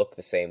we look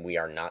the same, we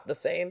are not the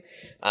same.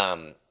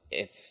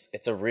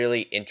 it's a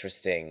really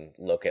interesting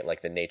look at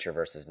like the nature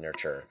versus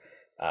nurture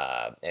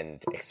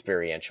and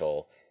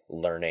experiential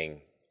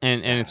learning. And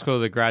it's cool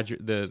the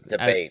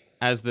debate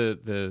as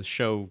the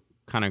show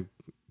kind of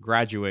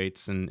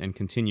graduates and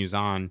continues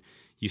on,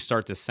 you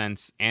start to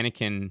sense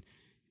Anakin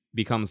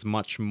becomes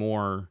much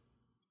more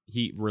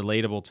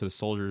relatable to the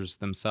soldiers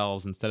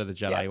themselves instead of the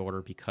Jedi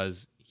Order,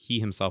 because he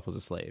himself was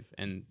a slave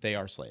and they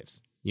are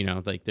slaves. You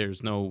know, like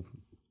there's no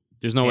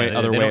way they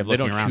of looking around They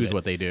don't choose it.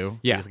 what they do.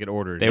 Yeah. They just get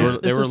ordered. They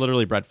were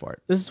literally bred for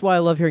it. This is why I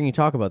love hearing you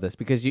talk about this,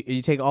 because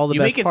you take all the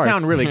You best make it parts.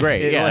 sound really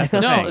great. Yeah, that's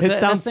the No, thing. it's- it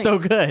sounds that's so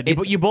the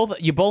good.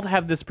 You both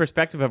have this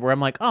perspective of where I'm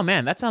like, oh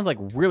man, that sounds like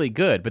really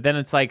good, but then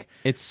it's like,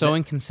 It's so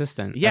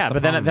inconsistent. yeah, That's the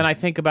but then problem. I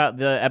think about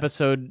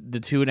the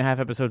 2.5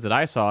 episodes that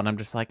I saw, and I'm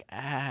just like,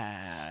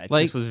 it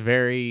Like- just was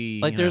very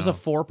like you there's know. a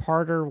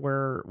 4-parter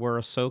where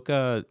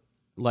Ahsoka,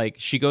 like,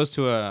 she goes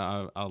to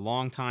a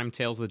long time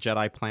Tales of the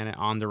Jedi planet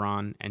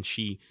Onderon, and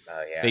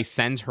they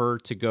send her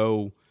to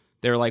go.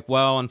 They're like,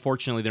 well,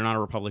 unfortunately, they're not a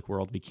Republic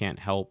world. We can't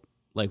help.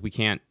 Like, we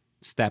can't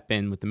step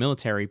in with the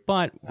military,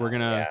 but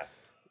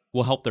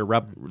we'll help their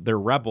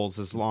rebels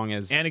as long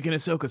as Anakin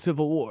Ahsoka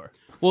Civil War.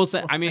 Well,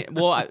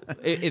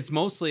 it's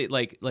mostly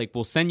like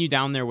we'll send you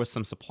down there with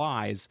some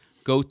supplies.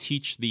 Go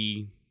teach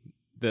the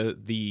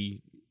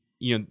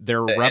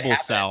their rebel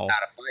cell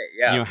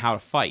how to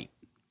fight.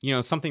 You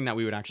know, something that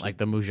we would actually Like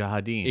the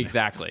Mujahideen.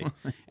 exactly,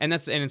 and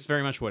it's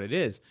very much what it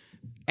is.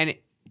 And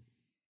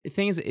the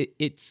thing is,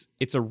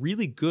 it's a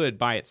really good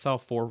by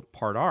itself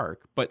 4-part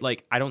arc, but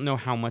like I don't know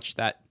how much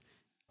that,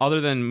 other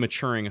than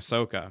maturing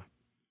Ahsoka,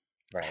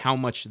 how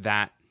much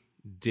that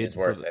did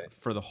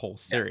for the whole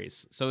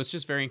series. So it's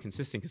just very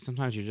inconsistent, because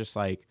sometimes you're just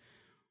like,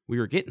 we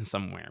were getting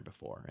somewhere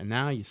before, and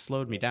now you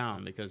slowed me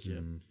down because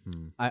you.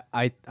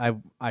 I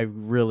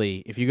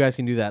really, if you guys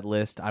can do that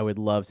list, I would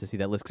love to see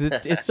that list,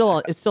 because it's still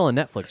on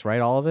Netflix,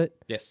 right? All of it.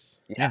 Yes.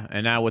 Yeah,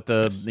 and now with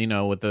the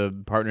with the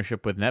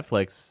partnership with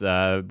Netflix,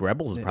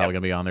 Rebels is probably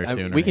gonna be on there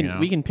soon. We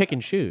can pick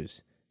and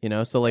choose. You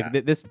know, so like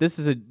this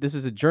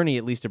is a journey,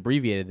 at least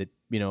abbreviated, that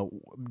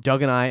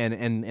Doug and I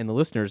and the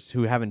listeners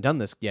who haven't done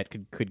this yet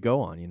could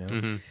go on. You know.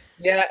 Mm-hmm.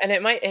 Yeah, and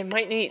it might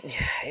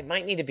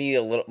need to be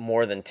a little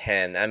more than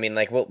 10. I mean,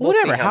 like we'll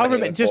Whatever, see how however,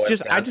 many it just- boils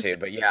just- I down just- to,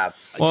 but yeah,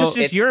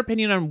 just your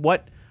opinion on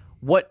what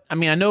I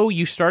mean. I know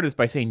you started this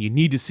by saying you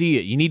need to see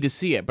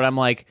it, but I'm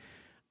like,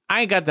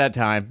 I ain't got that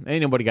time.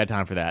 Ain't nobody got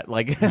time for that.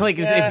 Like,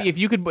 if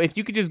you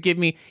could just give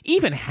me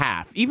even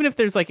half, even if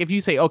there's like, if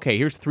you say, okay,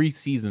 here's 3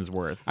 seasons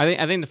worth. I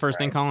think the first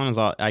thing, Colin, is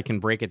I can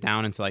break it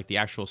down into like the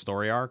actual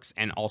story arcs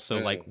and also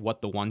like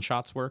what the one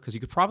shots were, because you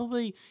could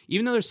probably,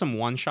 even though there's some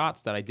one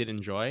shots that I did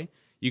enjoy,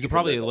 you could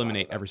probably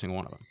eliminate every single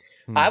one of them.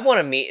 I want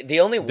to meet the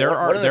only one of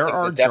the things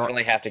are that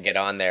definitely have to get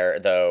on there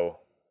though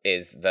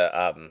is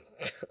the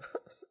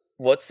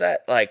what's that,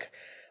 like,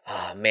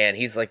 oh man,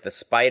 he's like the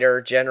spider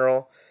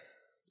general.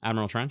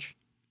 Admiral Trench.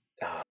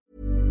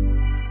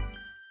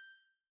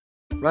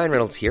 Ryan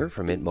Reynolds here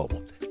from Mint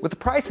Mobile. With the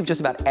price of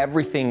just about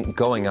everything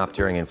going up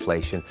during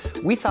inflation,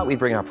 we thought we'd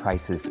bring our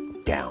prices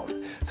down.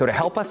 So to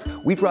help us,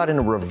 we brought in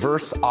a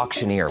reverse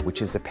auctioneer,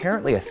 which is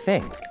apparently a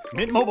thing.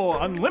 Mint Mobile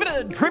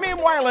Unlimited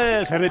Premium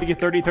Wireless. How to get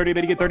 30, 30,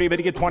 bit to get 30, bit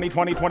to get 20,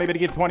 20, 20, bit to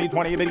get 20,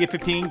 20, bit to get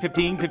 15,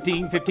 15,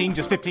 15, 15,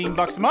 just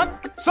 $15 a month?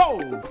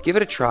 Sold! Give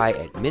it a try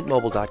at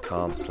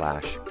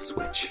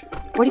mintmobile.com/switch.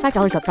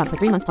 $45 up front for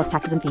 3 months plus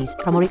taxes and fees.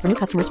 Promo rate for new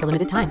customers for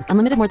limited time.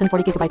 Unlimited more than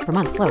 40 gigabytes per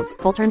month. Slows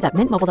full terms at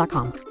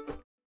mintmobile.com.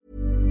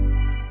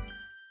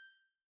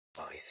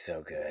 Oh, he's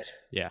so good.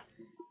 Yeah.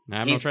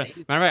 Matter of fact,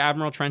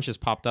 Admiral Trench has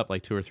popped up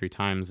like 2 or 3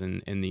 times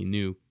in the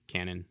new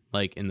canon,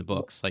 like in the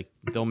books. Like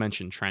they'll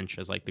mention Trench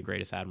as like the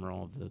greatest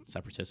admiral of the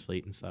Separatist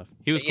fleet and stuff.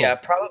 He was cool. Yeah,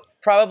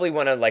 probably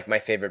one of like my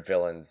favorite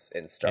villains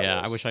in Star Wars.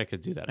 Yeah, I wish I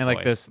could do that. And like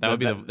voice. this- that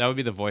would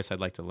be the voice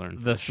I'd like to learn.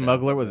 for The show.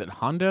 smuggler, was it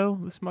Hondo?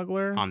 The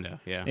smuggler? Hondo,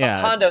 yeah. Yeah.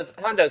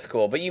 Hondo's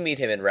cool, but you meet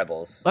him in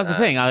Rebels. That's the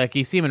thing. Like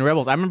you see him in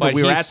Rebels. I remember But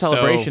we were he's at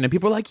Celebration so- and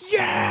people were like,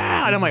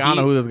 "Yeah!" And I'm like, I don't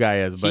know who this guy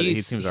is, but he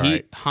seems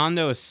alright.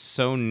 Hondo is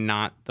so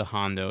not the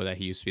Hondo that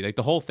he used to be. Like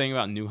the whole thing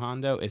about new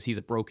Hondo is he's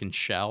a broken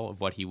shell of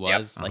what he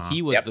was. Like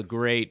he was the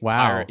great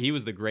pirate. He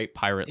was the great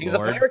pirate He was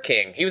lord. a pirate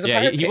king. He was a yeah,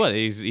 pirate he king. was.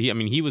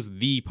 He was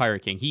the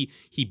pirate king.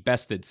 He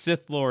bested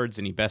Sith lords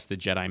and he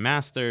bested Jedi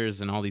masters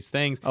and all these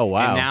things. Oh,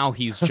 wow. And now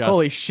he's just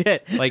Holy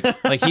shit! like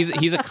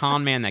he's a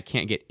con man that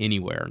can't get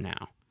anywhere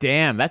now.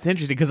 Damn, that's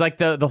interesting. Because like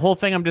the whole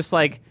thing, I'm just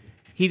like,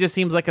 he just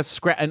seems like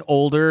an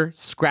older,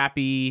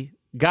 scrappy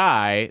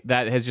guy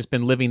that has just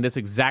been living this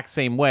exact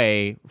same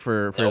way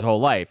for his whole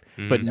life.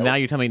 But now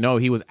you're telling me, no,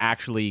 he was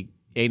actually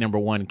a number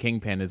one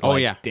kingpin. Is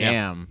like, yeah.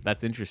 damn,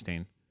 that's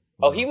interesting.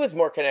 Oh, he was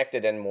more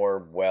connected and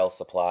more well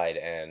supplied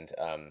and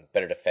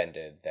better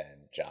defended than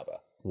Jabba.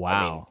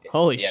 Wow.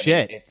 Holy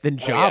shit, than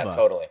Oh, yeah, Jabba.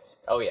 totally.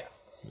 Oh yeah.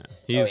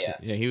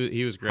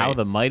 He was great. How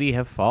the mighty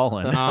have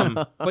fallen.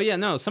 But yeah,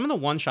 no, some of the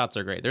one shots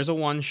are great. There's a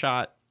one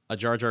shot, a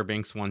Jar Jar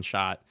Binks one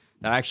shot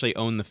that I actually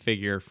own the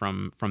figure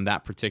from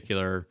that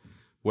particular,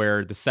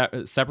 where the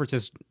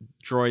Separatist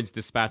droids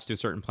dispatched to a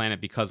certain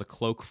planet because a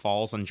cloak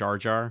falls on Jar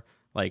Jar,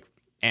 like,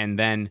 and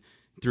then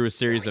through a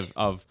series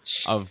of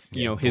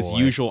you know, his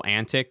usual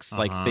antics,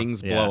 like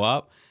things blow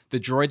up. The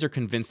droids are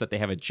convinced that they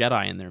have a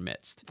Jedi in their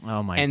midst.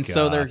 Oh my! And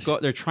so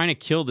they're trying to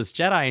kill this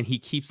Jedi, and he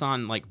keeps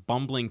on like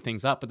bumbling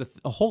things up. But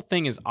the whole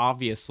thing is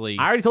obviously.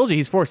 I already told you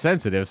he's force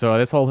sensitive, so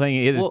this whole thing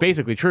is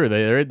basically true.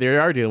 They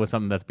are dealing with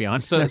something that's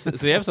beyond. So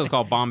the episode's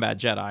called Bombad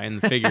Jedi,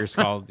 and the figure's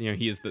called, you know,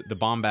 he is the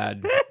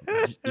Bombad,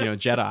 you know,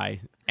 Jedi.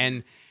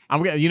 And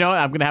I'm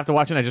gonna have to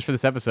watch it just for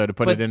this episode to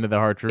put it into the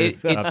hard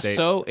truth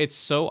update. It's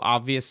so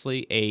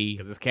obviously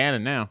because it's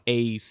canon now.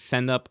 A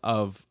send up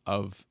of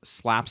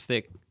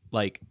slapstick,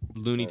 like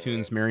Looney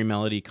Tunes Merry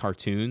Melody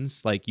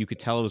cartoons. Like you could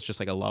tell it was just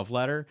like a love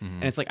letter.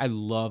 And it's like, I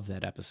love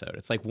that episode.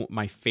 It's like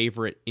my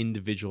favorite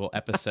individual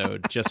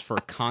episode just for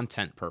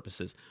content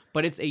purposes,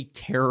 but it's a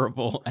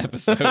terrible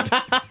episode.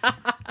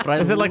 But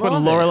is it like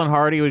when Laurel and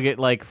Hardy would get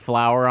like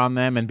flour on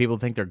them and people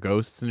think they're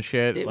ghosts and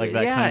shit? Like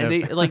that kind of...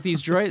 they, like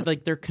these droids,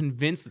 like they're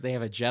convinced that they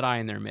have a Jedi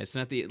in their midst,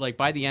 and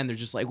by the end they're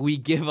just like, we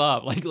give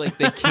up. Like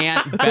they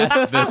can't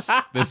best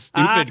this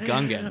stupid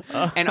Gungan.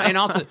 And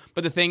also,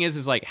 but the thing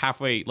is like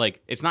halfway,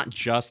 like it's not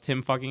just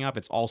him fucking up,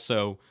 it's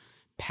also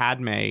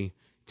Padme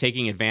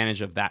taking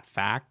advantage of that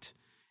fact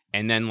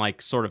and then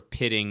like sort of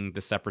pitting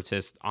the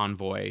separatist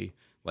envoy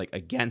like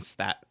against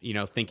that, you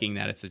know, thinking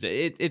that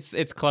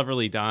it's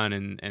cleverly done,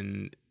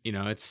 and you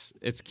know,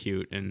 it's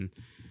cute, and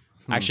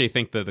I actually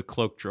think the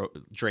cloak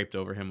draped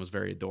over him was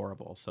very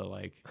adorable. So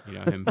like, you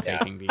know, him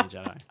faking being a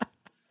Jedi.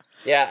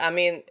 Yeah, I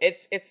mean,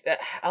 it's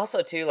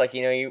also too, like,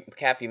 you know, you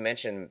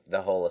mentioned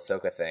the whole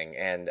Ahsoka thing,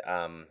 and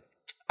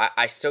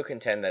I still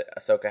contend that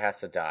Ahsoka has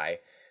to die,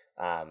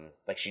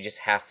 like she just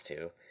has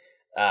to,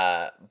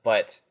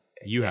 but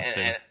you have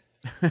to.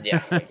 Yeah.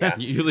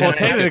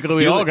 Technically,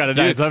 we all got to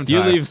die sometime.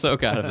 You leave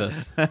Ahsoka out of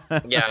this.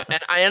 Yeah,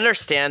 and I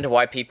understand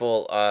why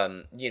people,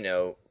 you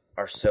know,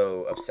 are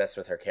so obsessed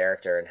with her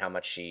character and how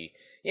much she,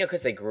 you know,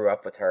 because they grew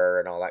up with her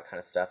and all that kind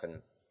of stuff,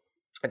 and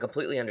I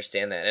completely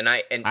understand that. And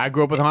I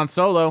grew up with Han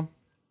Solo,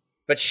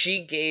 but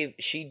she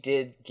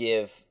did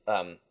give,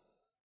 I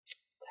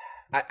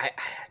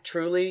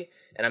truly,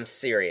 and I'm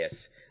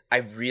serious, I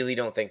really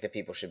don't think that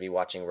people should be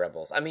watching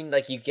Rebels. I mean,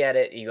 like, you get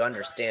it, you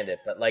understand it,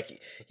 but, like,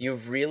 you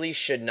really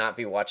should not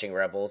be watching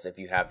Rebels if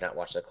you have not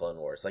watched the Clone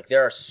Wars. Like,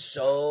 there are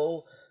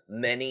so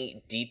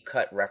many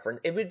deep-cut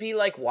references. It would be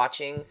like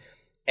watching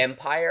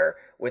Empire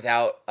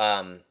without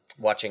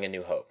watching A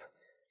New Hope.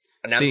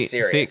 And I'm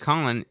serious. See,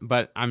 Colin,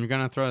 but I'm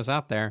going to throw this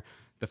out there.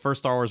 The first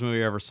Star Wars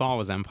movie I ever saw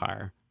was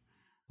Empire.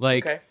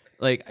 Like... Okay.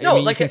 Like, no, I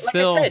mean, like I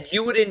said,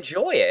 you would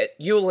enjoy it.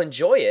 You'll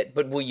enjoy it,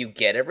 but will you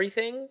get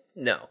everything?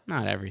 No,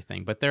 not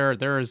everything. But there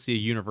is a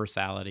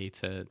universality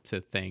to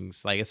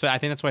things. Like, I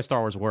think that's why Star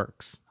Wars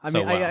works. I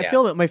mean, I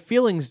feel that my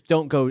feelings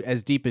don't go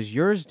as deep as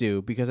yours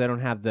do because I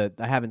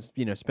haven't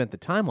spent the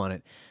time on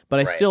it. But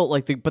I still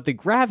like the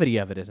gravity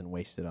of it isn't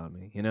wasted on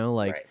me. You know,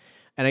 like. Right.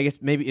 And I guess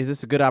maybe is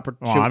this a good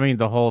opportunity? Well, I mean,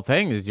 the whole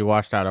thing is you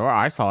watched out of.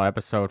 I saw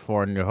episode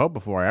 4 in New Hope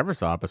before I ever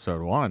saw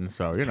episode 1,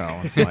 so you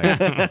know. It's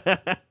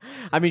like...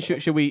 I mean,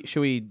 should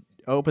we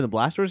open the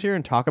blast doors here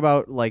and talk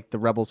about like the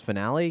Rebels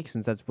finale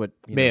since that's what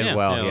may as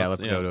well. Yeah,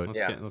 let's go to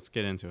it. Let's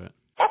get into it.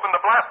 Open the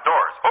blast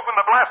doors. Open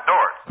the blast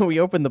doors. We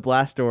opened the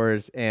blast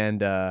doors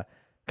and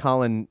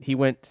Colin he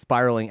went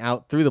spiraling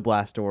out through the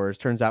blast doors.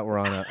 Turns out we're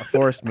on a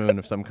forest moon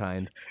of some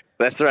kind.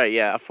 That's right,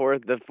 yeah.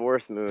 The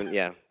forest moon,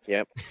 yeah.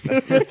 Yep.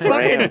 That's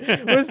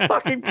with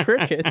fucking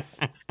crickets.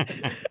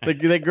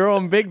 They grow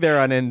them big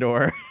there on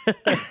Endor.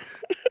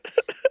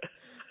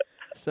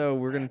 So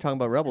we're going to talk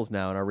about Rebels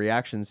now and our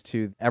reactions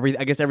to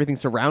everything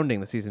surrounding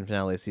the season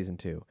finale of season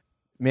 2.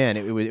 Man,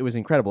 it was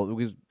incredible. It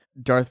was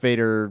Darth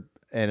Vader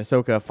and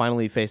Ahsoka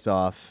finally face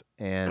off,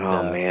 and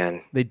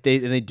man, they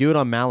do it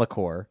on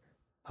Malachor,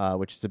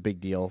 which is a big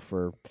deal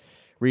for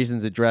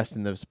reasons addressed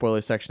in the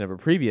spoiler section of a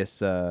previous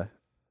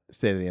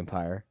State of the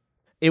Empire.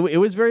 It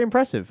was very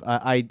impressive.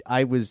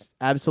 I was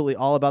absolutely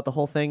all about the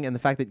whole thing, and the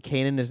fact that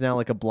Kanan is now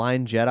like a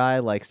blind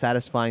Jedi, like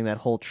satisfying that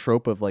whole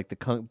trope of like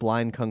the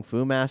blind kung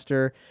fu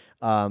master.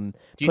 Do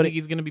you think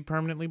he's going to be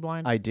permanently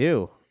blind? I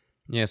do.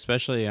 Yeah,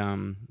 especially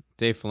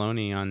Dave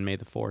Filoni on May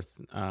the 4th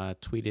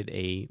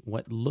tweeted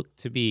what looked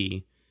to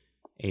be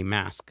a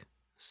mask.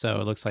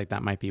 So it looks like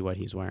that might be what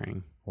he's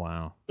wearing.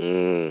 Wow.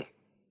 Mm.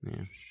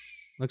 Yeah.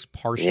 Looks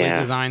partially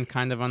designed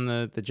kind of on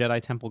the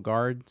Jedi Temple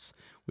guards,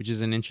 which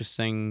is an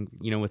interesting,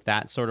 you know, with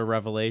that sort of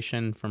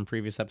revelation from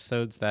previous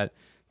episodes that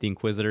the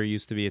Inquisitor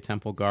used to be a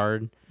Temple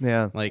guard.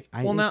 Yeah. Like,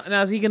 now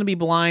is he going to be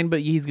blind,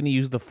 but he's going to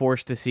use the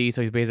Force to see,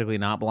 so he's basically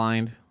not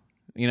blind?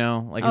 You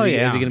know, like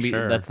is he going to be?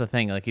 Sure. That's the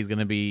thing. Like he's going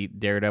to be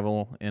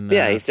Daredevil in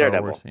he's Star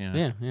Daredevil. Wars.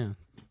 Yeah.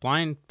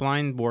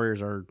 Blind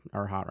warriors are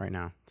hot right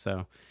now,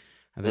 so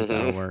I think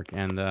that'll work.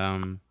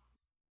 And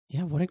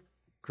what a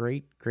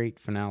great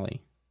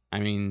finale. I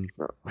mean,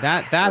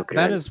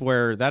 that is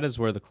where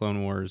the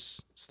Clone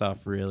Wars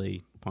stuff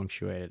really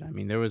punctuated. I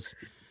mean, there was,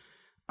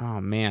 oh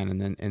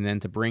man, and then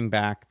to bring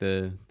back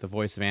the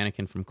voice of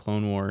Anakin from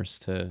Clone Wars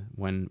to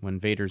when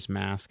Vader's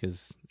mask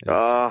is you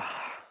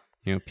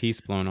know, piece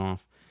blown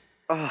off.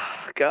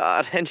 oh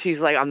God. And she's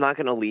like, I'm not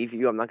going to leave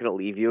you. I'm not going to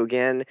leave you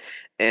again.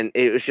 And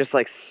it was just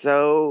like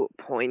so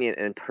poignant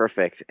and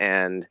perfect.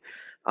 And,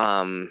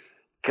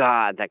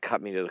 God, that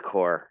cut me to the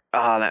core.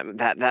 Oh,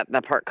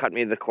 that part cut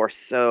me to the core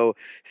so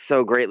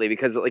greatly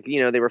because like,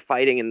 they were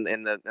fighting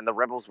and the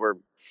rebels were,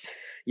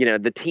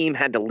 the team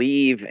had to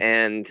leave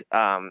and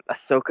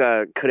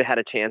Ahsoka could have had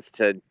a chance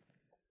to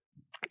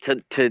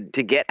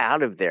get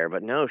out of there,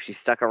 but no, she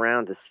stuck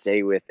around to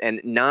stay with, and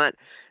not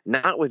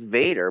with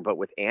Vader, but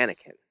with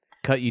Anakin.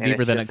 Cut you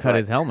deeper than it cut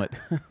his helmet.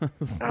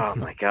 Oh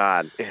my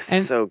God,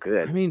 it's so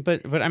good. I mean,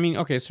 but I mean,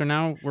 okay, so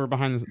now we're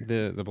behind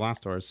the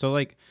blast doors. So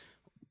like,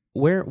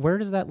 where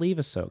does that leave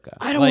Ahsoka?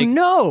 I don't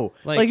know.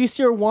 Like you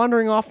see her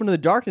wandering off into the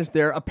darkness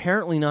there,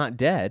 apparently not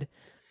dead.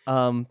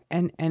 And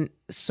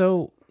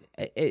so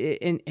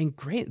and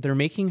great, they're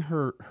making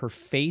her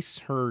face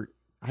her.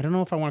 I don't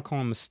know if I want to call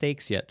them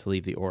mistakes yet to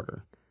leave the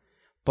order,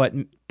 but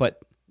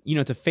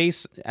to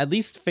at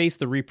least face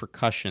the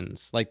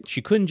repercussions. Like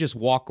she couldn't just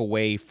walk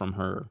away from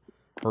her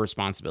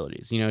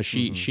responsibilities.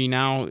 She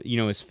now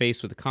is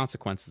faced with the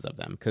consequences of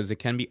them because it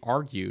can be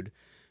argued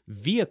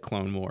via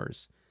Clone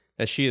Wars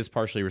that she is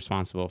partially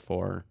responsible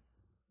for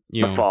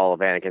the fall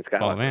of Anakin Skywalker.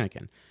 Fall of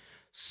Anakin.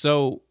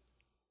 So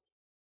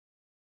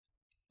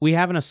we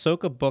have an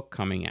Ahsoka book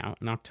coming out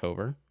in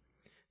October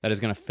that is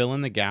going to fill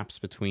in the gaps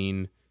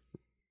between,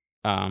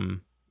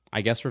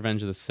 I guess,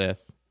 Revenge of the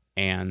Sith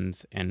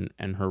and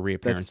her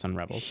reappearance on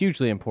Rebels.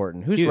 Hugely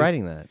important. Who's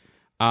writing that?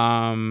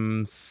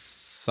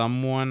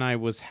 Someone I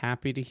was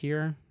happy to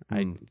hear.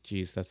 I know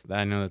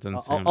that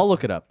doesn't sound. I'll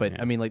look it up, but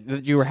yeah. I mean, like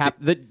you were happy.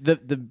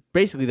 The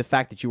basically the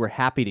fact that you were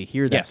happy to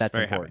hear that. Yes, that's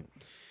very important.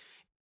 Happy.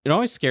 It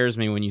always scares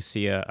me when you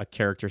see a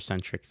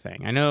character-centric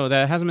thing. I know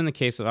that hasn't been the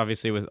case,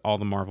 obviously, with all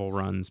the Marvel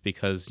runs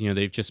because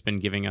they've just been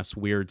giving us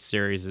weird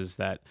series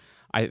that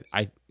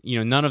I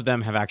none of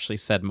them have actually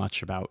said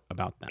much about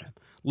them.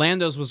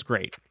 Lando's was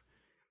great,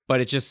 but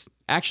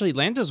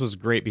Lando's was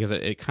great because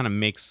it kind of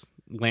makes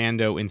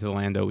Lando into the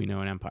Lando we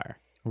know in Empire.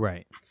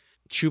 Right.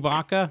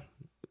 Chewbacca,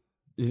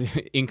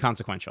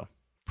 inconsequential.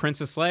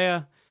 Princess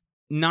Leia,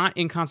 not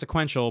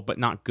inconsequential, but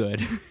not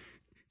good.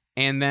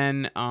 And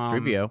then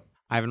 3PO.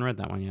 I haven't read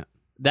that one yet.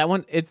 That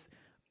one, it's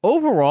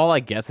overall, I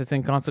guess it's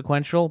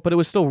inconsequential, but it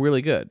was still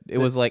really good. It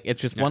was like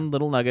it's just one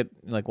little nugget,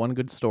 like one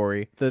good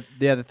story.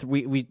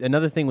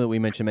 Another thing that we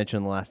mentioned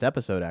in the last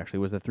episode actually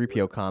was the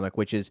 3PO comic,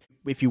 which is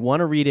if you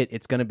want to read it,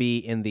 it's going to be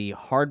in the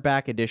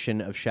hardback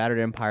edition of Shattered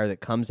Empire that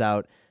comes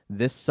out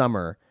this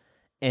summer,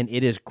 and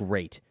it is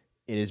great.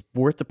 It is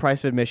worth the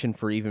price of admission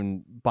for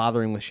even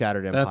bothering with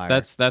Shattered Empire.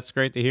 That's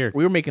great to hear.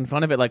 We were making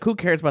fun of it, like who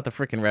cares about the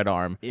freaking red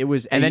arm? It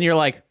was, and then you're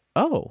like,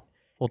 oh.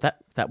 Well,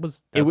 that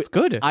was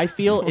good. I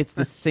feel it's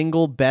the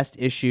single best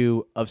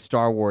issue of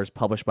Star Wars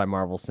published by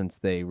Marvel since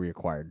they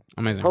reacquired.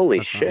 Amazing! Holy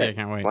That's shit! I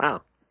can't wait.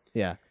 Wow.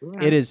 Yeah,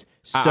 it is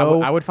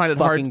so. I would find it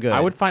hard. Good. I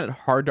would find it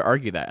hard to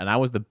argue that, and I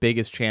was the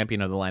biggest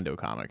champion of the Lando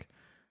comic.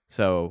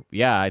 So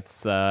yeah,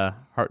 it's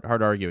hard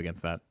to argue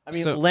against that. I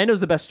mean, Lando's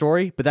the best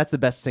story, but that's the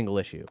best single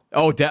issue.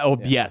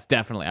 Yes,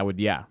 definitely. I would.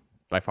 Yeah,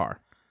 by far.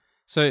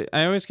 So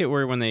I always get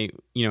worried when they,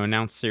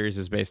 announce series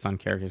is based on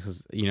characters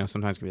because,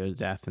 sometimes there's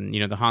death. And,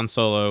 the Han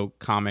Solo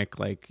comic,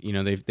 like,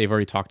 they've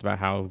already talked about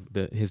how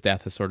his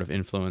death has sort of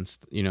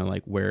influenced,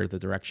 like where the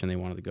direction they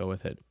wanted to go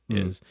with it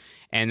is.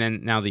 And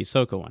then now the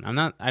Ahsoka one.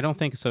 I don't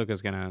think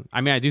Ahsoka's going to,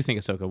 I do think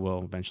Ahsoka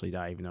will eventually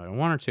die, even though I don't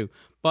want her to.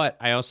 But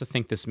I also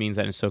think this means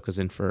that Ahsoka's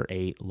in for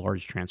a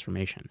large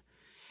transformation.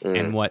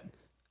 And what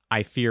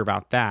I fear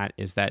about that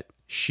is that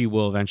she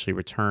will eventually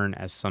return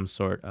as some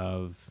sort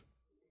of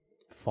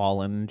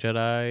fallen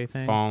Jedi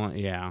thing? Fallen,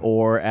 yeah.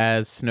 Or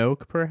as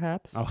Snoke,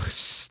 perhaps? Oh,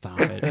 stop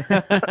it.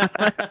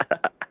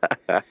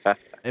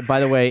 And by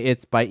the way,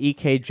 it's by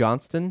E.K.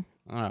 Johnston.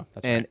 Oh,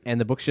 that's right.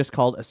 And the book's just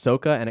called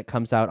Ahsoka, and it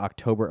comes out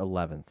October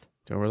 11th.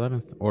 October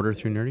 11th. Order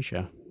through Nerdy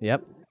Show.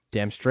 Yep.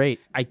 Damn straight.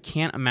 I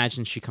can't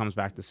imagine she comes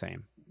back the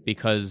same,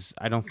 because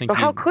I don't think... But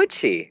how could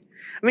she?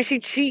 I mean,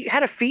 she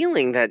had a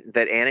feeling that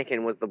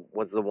Anakin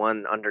was the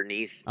one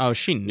underneath. Oh,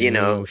 she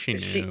knew. She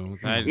knew.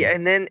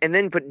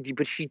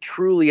 But she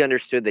truly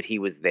understood that he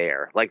was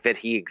there, like that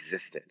he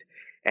existed,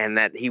 and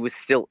that he was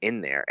still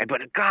in there.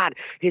 But God,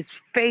 his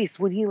face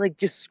when he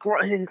just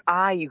in his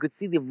eye, you could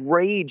see the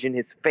rage in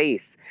his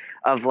face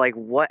of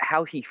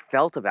how he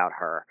felt about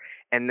her,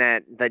 and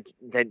that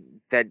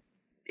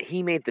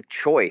he made the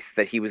choice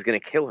that he was going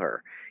to kill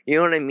her. You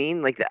know what I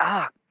mean?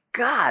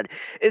 God,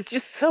 it's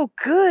just so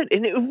good.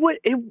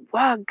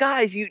 And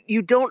guys,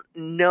 you don't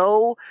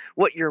know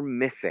what you're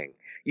missing.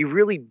 You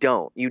really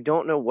don't. You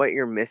don't know what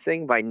you're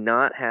missing by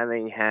not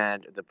having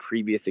had the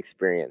previous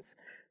experience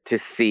to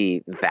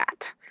see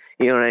that.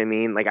 You know what I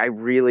mean? I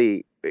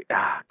really,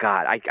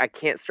 God, I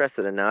can't stress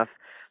it enough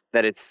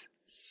that it's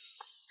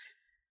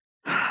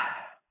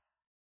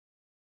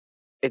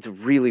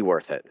really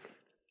worth it.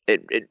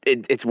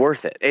 It's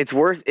worth it. It's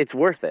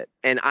worth it.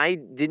 And I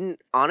did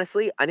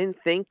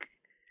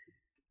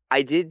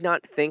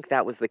not think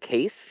that was the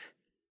case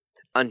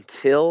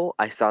until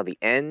I saw the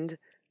end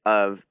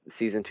of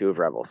season 2 of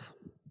Rebels.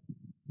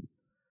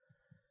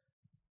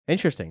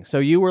 Interesting. So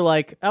you were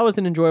like, that was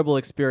an enjoyable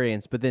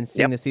experience, but then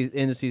seeing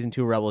into season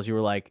 2 Rebels, you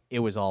were like, it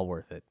was all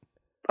worth it.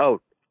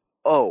 Oh,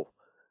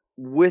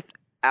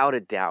 without a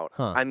doubt.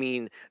 Huh. I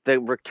mean, the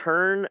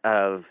return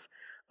of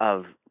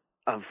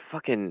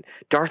fucking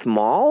Darth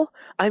Maul.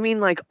 I mean,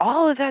 like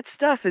all of that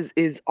stuff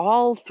is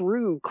all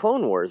through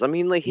Clone Wars. I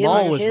mean, like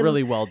Maul was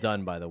really well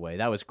done, by the way.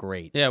 That was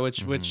great. Yeah,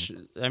 which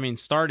I mean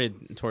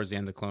started towards the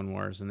end of Clone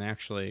Wars, and they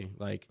actually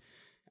like.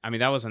 I mean,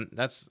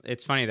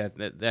 it's funny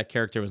that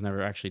character was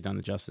never actually done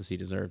the justice he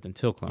deserved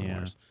until Clone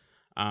Wars.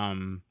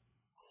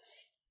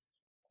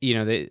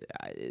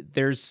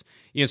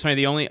 It's funny.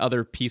 The only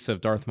other piece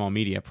of Darth Maul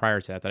media prior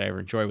to that I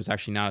ever enjoyed was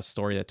actually not a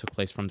story that took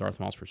place from Darth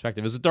Maul's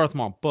perspective. It was a Darth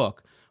Maul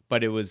book,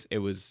 but it was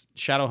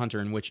Shadowhunter,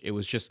 in which it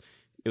was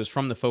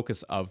from the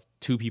focus of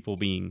two people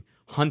being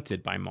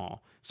hunted by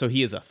Maul. So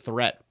he is a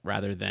threat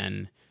rather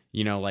than,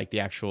 like the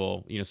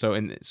actual,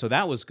 so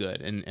that was good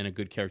and a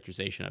good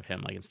characterization of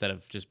him. Like instead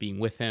of just being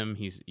with him,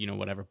 he's,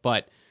 whatever.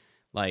 But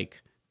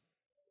like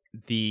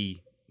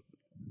the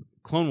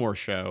Clone Wars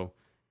show,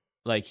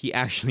 like he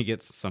actually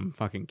gets some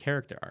fucking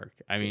character arc.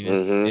 I mean,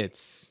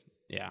 it's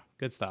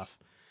good stuff.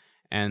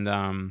 And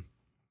I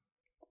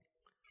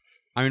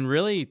mean,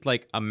 really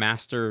like a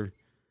master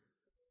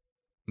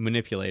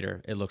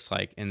manipulator, it looks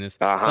like in this.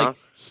 Like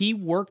he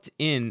worked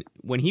in,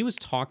 when he was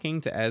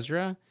talking to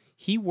Ezra,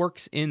 he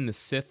works in the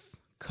Sith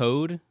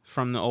code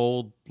from the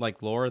old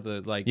like lore,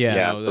 the like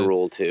the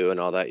Rule 2 and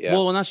all that. Yeah.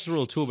 Well, not just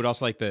Rule 2, but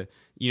also like the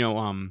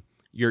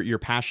your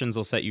passions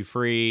will set you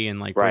free and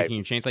like breaking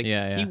your chains. Like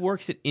he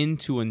works it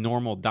into a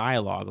normal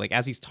dialogue. Like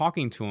as he's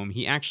talking to him,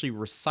 he actually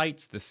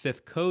recites the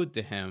Sith code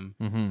to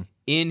him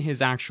in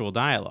his actual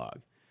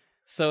dialogue.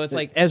 So it's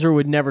like Ezra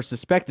would never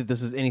suspect that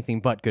this is anything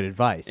but good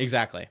advice.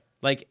 Exactly.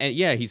 Like,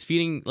 he's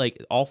feeding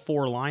like all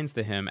 4 lines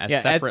to him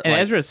as separate. And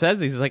Ezra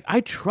says he's like, I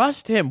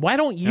trust him. Why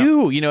don't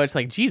you? It's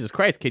like, Jesus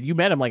Christ, kid, you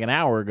met him like an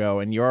hour ago,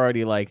 and you're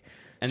already like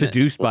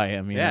seduced by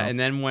him. You know? And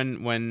then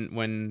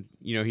when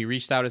he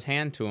reached out his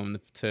hand to him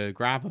to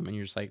grab him, and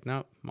you're just like,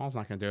 no, Maul's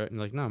not gonna do it. And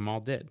you're like, no,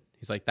 Maul did.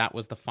 He's like, that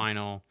was the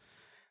final.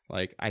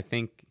 Like, I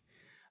think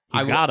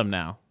he's got him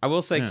now. I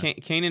will say,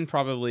 Kanan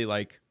probably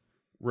like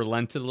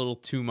relented a little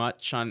too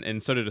much on,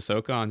 and so did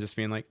Ahsoka, on just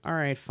being like, all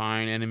right,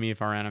 fine, enemy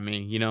of our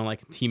enemy,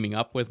 like teaming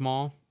up with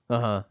Maul.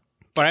 But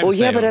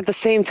but at the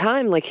same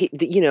time, like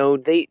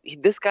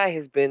this guy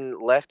has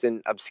been left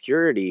in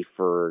obscurity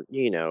for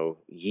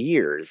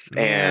years,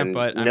 and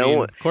but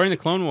according to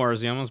Clone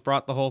Wars, he almost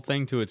brought the whole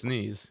thing to its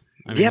knees.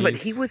 But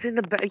he was in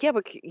the but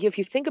if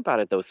you think about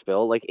it though,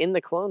 Spill, like in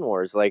the Clone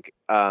Wars, like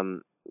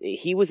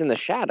he was in the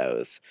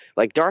shadows.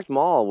 Like Darth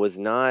Maul was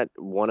not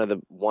one of the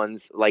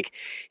ones, like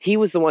he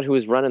was the one who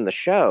was running the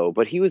show,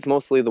 but he was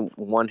mostly the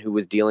one who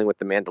was dealing with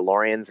the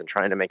Mandalorians and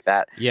trying to make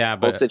that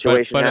whole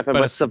situation happen.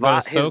 But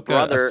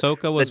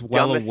Ahsoka was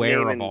well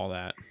aware of all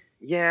that.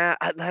 Yeah,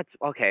 that's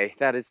okay.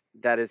 That is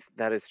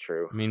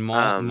true. I mean,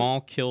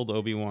 Maul killed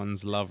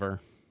Obi-Wan's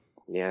lover.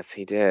 Yes,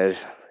 he did.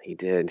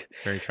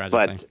 Very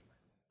tragically.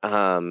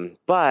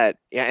 But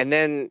yeah, and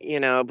then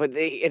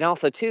and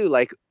also too,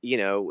 like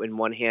in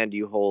one hand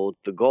you hold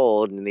the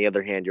gold and in the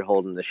other hand you're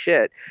holding the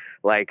shit.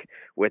 Like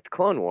with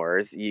Clone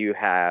Wars, you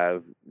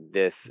have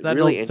this is that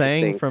really an old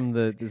interesting saying from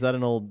the. Is that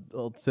an old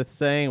Sith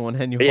saying? One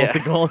hand you hold the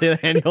gold, the other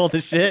hand you hold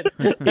the shit.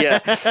 In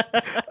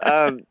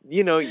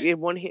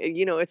one hand,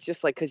 it's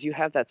just like because you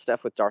have that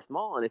stuff with Darth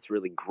Maul and it's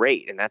really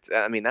great, and that's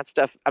that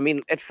stuff. I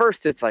mean, at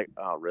first it's like,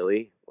 oh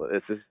really? Well,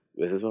 this is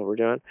what we're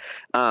doing,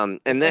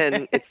 and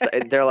then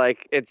they're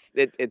like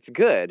it's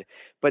good,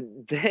 but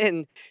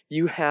then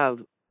you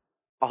have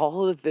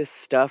all of this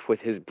stuff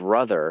with his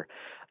brother,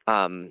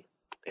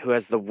 who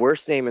has the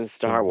worst name in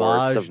Star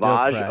Wars,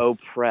 Savage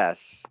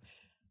Opress.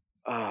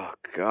 Oh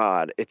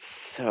God, it's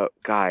so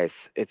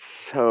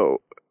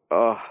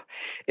I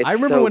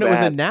remember when it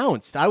was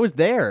announced. I was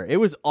there. It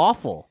was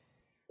awful.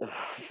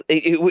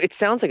 It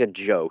sounds like a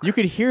joke. You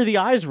could hear the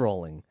eyes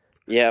rolling.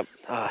 Yep.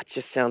 Oh, it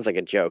just sounds like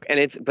a joke, and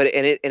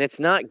it's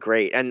not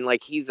great. And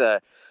like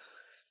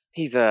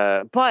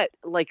but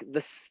like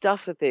the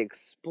stuff that they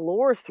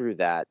explore through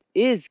that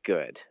is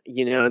good.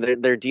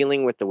 They're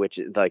dealing with the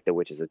witches of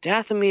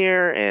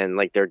Dathomir, and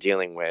like they're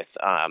dealing with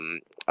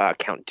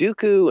Count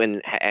Dooku,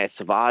 and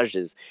Savage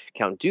is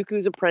Count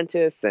Dooku's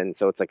apprentice, and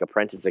so it's like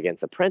apprentice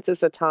against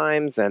apprentice at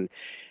times, and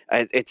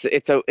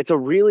it's a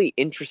really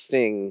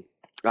interesting.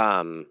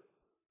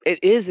 It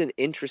is an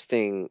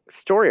interesting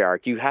story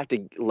arc. You have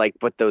to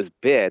but those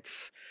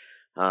bits.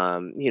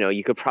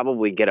 You could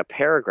probably get a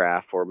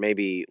paragraph, or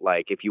maybe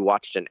like if you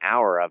watched an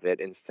hour of it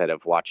instead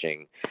of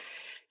watching,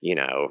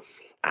 I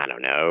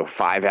don't know,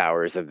 5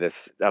 hours of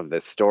this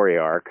story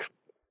arc,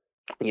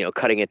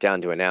 cutting it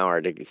down to an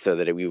hour so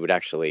that we would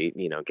actually,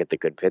 get the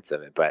good bits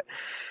of it. But,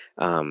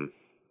 I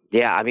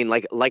mean,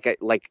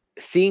 like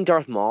seeing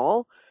Darth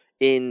Maul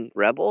in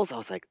Rebels, I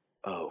was like,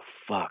 oh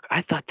fuck,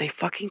 I thought they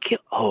fucking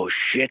killed. Oh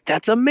shit,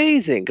 that's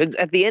amazing. Because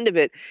at the end of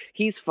it,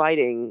 he's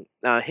fighting,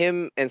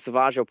 him and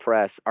Savage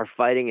Opress are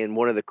fighting in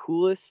one of the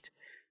coolest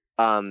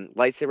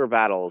lightsaber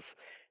battles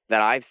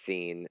that I've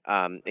seen,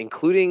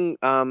 including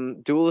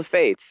Duel of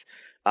Fates.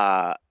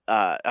 I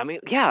mean,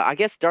 yeah, I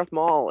guess Darth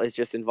Maul is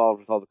just involved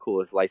with all the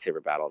coolest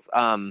lightsaber battles.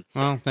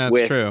 Well,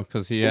 that's true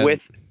because he had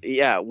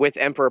with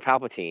Emperor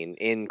Palpatine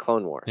in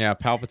Clone Wars. Yeah,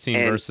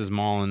 Palpatine versus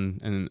Maul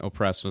and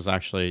Oppress was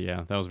actually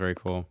that was very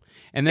cool.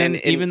 And then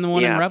even the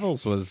one in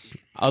Rebels was,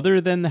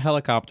 other than the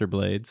helicopter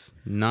blades,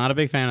 not a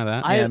big fan of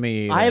that.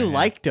 I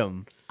liked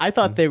them. I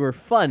thought they were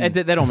fun.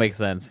 They don't make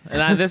sense.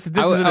 And I would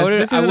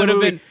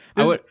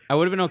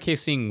have been okay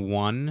seeing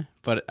one,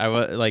 but I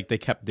would like they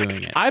kept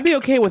doing it. I'd be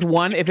okay with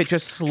one if it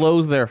just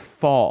slows their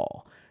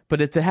fall.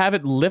 But to have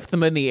it lift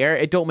them in the air,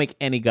 it don't make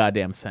any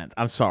goddamn sense.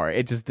 I'm sorry.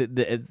 It just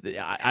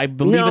I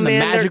believe in the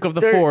magic of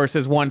the Force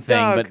is one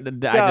thing,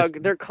 but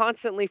they're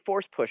constantly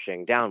force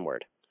pushing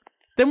downward.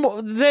 Then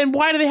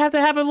why do they have to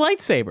have a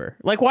lightsaber?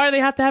 Like, why do they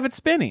have to have it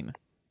spinning?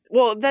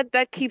 Well,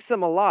 that keeps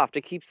them aloft.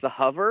 It keeps the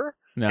hover.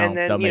 No, and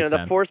then the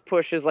sense. Force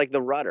push is like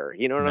the rudder.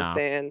 You know what I'm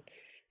saying?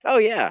 Oh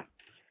yeah.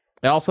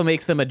 It also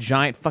makes them a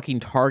giant fucking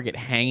target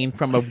hanging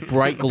from a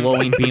bright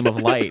glowing beam of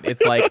light.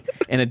 It's like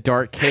in a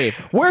dark cave.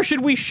 Where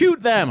should we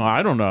shoot them?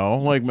 I don't know.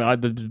 Like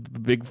the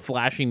big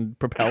flashing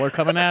propeller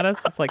coming at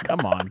us. It's like,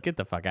 come on, get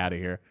the fuck out of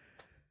here.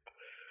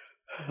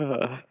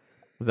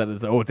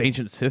 It's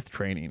ancient Sith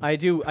training. I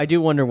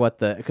do wonder what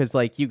because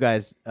like you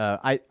guys,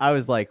 I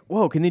was like,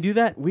 whoa, can they do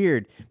that?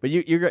 Weird. But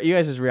you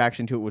guys'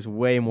 reaction to it was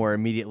way more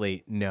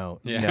immediately no.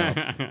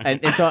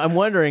 And so I'm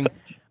wondering,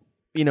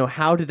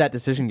 how did that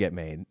decision get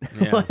made?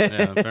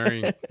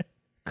 Very.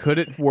 Could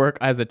it work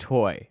as a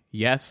toy?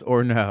 Yes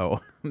or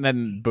no? And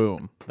then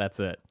boom,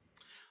 that's it.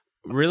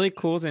 Really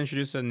cool to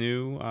introduce a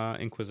new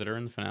Inquisitor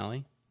in the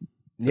finale.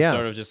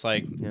 Sort of just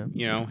like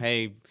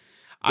hey.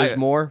 There's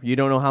more. You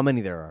don't know how many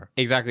there are.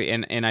 Exactly,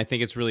 and I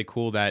think it's really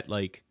cool that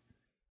like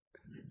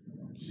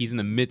he's in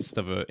the midst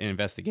of an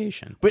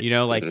investigation. But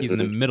like he's in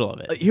the middle of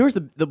it. Here's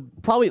the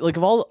probably like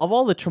of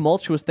all the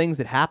tumultuous things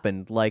that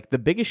happened, like the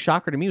biggest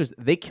shocker to me was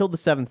they killed the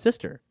seventh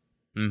sister.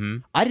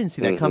 Mm-hmm. I didn't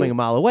see that coming a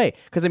mile away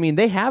because I mean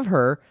they have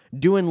her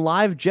doing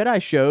live Jedi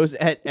shows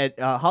at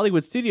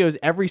Hollywood Studios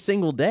every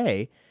single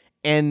day,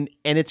 and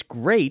it's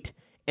great,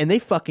 and they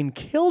fucking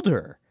killed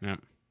her. Yeah.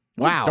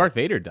 Wow. Darth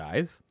Vader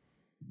dies.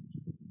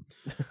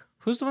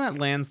 Who's the one that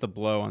lands the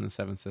blow on the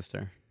seventh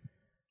sister?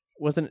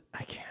 Wasn't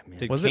I can't. Man.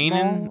 Did was Kanan, it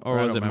Maul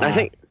or was it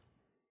Maul?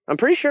 I'm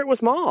pretty sure it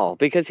was Maul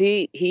because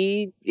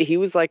he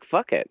was like,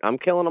 "Fuck it, I'm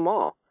killing them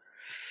all."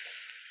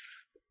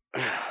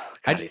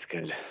 God, he's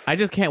good. I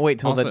just can't wait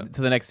till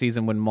the next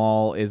season when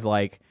Maul is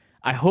like.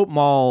 I hope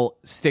Maul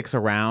sticks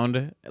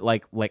around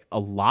like a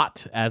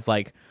lot as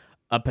like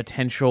a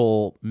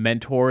potential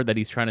mentor that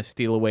he's trying to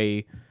steal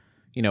away.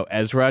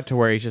 Ezra, to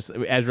where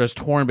Ezra's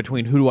torn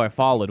between who do I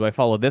follow? Do I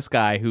follow this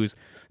guy who's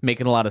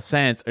making a lot of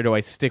sense, or do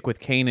I stick with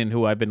Kanan,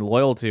 who I've been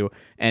loyal to?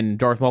 And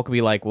Darth Maul can be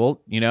like,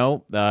 well,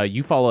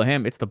 you follow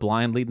him. It's the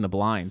blind leading the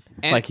blind.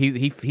 And like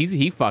he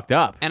fucked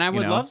up. And I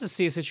would love to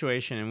see a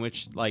situation in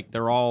which like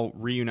they're all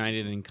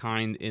reunited in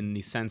kind, in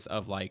the sense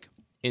of like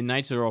in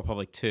Knights of the Old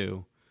Republic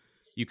 2,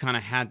 you kind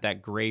of had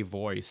that gray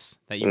voice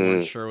that you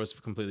weren't sure was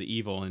completely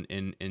evil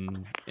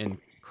in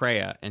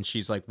Kreia, and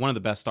she's like one of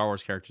the best Star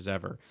Wars characters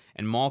ever.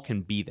 And Maul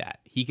can be that.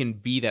 He can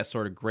be that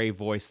sort of gray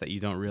voice that you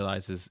don't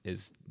realize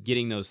is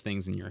getting those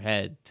things in your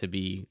head to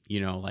be,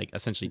 like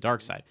essentially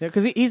dark side. Yeah,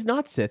 because he's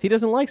not Sith. He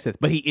doesn't like Sith,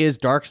 but he is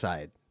dark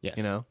side.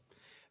 Yes.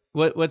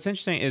 What's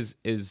interesting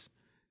is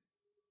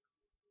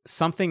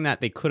something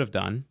that they could have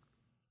done,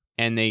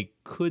 and they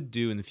could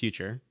do in the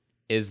future,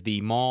 is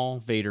the Maul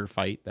Vader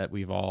fight that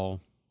we've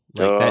all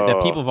that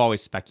people have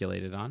always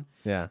speculated on.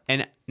 Yeah.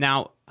 And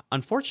now,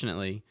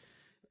 unfortunately,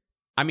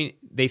 I mean,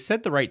 they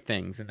said the right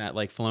things in that,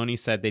 like, Filoni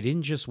said they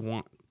didn't just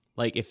want,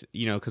 like, if,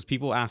 because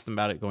people asked him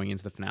about it going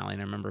into the finale,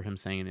 and I remember him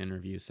saying in an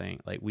interview,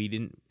 saying, like,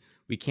 we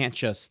can't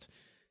just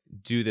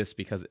do this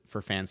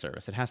for fan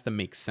service. It has to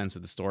make sense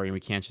of the story, and we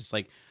can't just,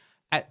 like,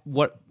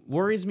 what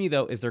worries me,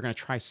 though, is they're going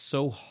to try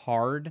so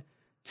hard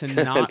to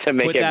not to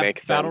make put it that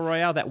make battle sense.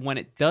 Royale that when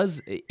it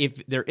does,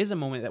 if there is a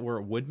moment where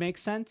it would make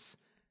sense,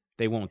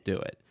 they won't do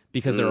it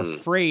because they're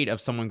afraid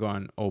of someone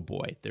going, oh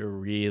boy, they're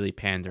really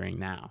pandering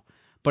now.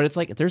 But it's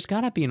like there's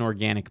got to be an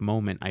organic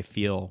moment, I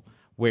feel,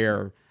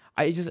 where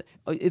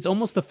it's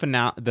almost the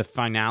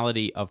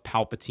finality of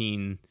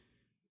Palpatine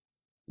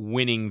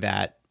winning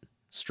that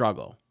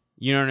struggle.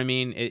 You know what I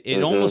mean?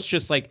 It almost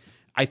just like,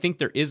 I think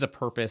there is a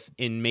purpose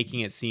in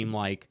making it seem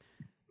like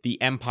the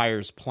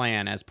Empire's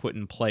plan as put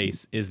in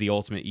place is the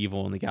ultimate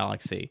evil in the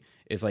galaxy.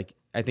 Is like,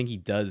 I think he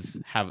does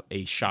have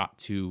a shot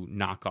to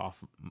knock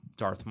off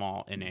Darth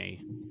Maul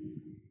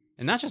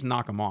and not just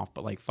knock him off,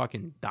 but like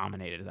fucking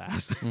dominate his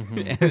ass.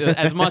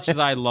 As much as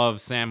I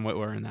love Sam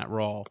Witwer in that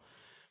role,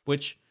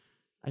 which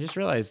I just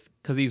realized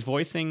because he's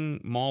voicing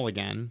Maul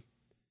again,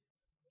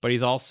 but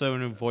he's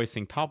also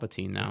voicing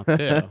Palpatine now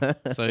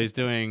too. So he's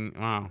doing,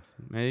 wow,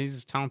 he's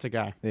a talented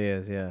guy. He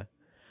is, yeah.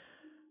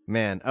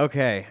 Man,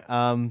 okay.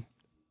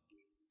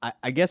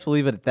 I guess we'll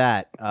leave it at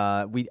that.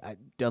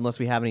 Unless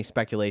we have any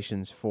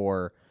speculations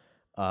for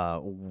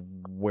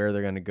where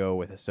they're going to go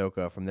with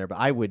Ahsoka from there. But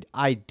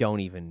I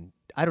don't even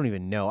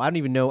know. I don't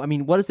even know. I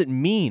mean, what does it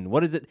mean?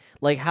 What is it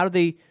like? How do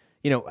they?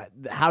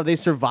 how they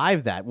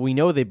survived that. We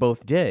know they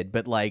both did,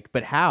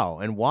 but how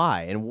and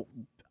why? And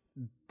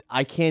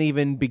I can't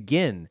even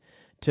begin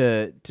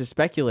to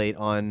speculate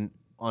on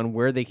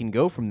where they can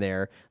go from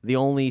there. The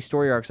only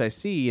story arcs I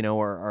see,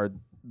 are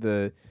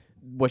the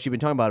what you've been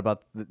talking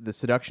about the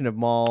seduction of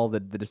Maul, the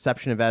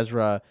deception of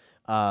Ezra,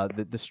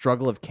 the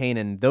struggle of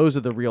Kanan. Those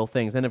are the real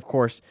things. And of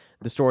course,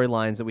 the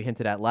storylines that we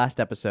hinted at last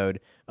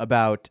episode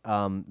about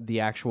the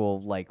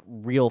actual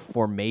real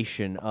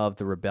formation of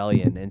the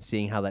rebellion and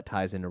seeing how that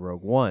ties into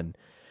Rogue One.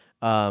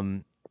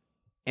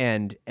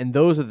 And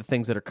those are the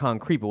things that are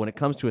concrete. But when it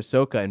comes to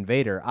Ahsoka and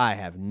Vader, I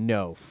have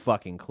no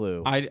fucking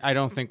clue. I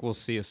don't think we'll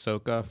see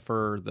Ahsoka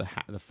for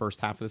the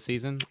first half of the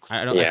season.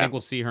 I think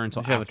we'll see her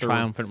until she'll have a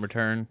triumphant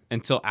return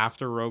until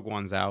after Rogue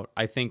One's out.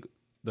 I think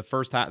that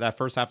first half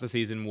of the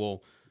season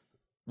will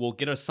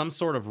get us some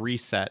sort of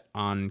reset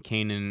on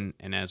Kanan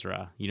and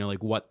Ezra.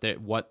 What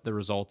the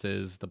result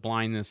is, the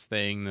blindness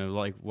thing,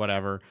 the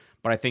whatever.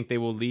 But I think they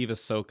will leave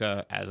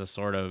Ahsoka as a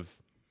sort of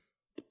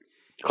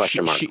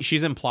question mark.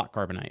 She's in plot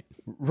carbonite.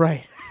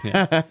 Right.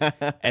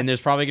 Yeah. And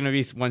there's probably going to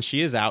be, when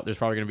she is out, there's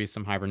probably going to be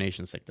some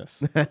hibernation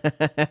sickness.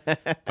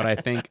 But I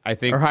think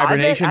or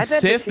hibernation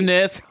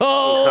Sithness.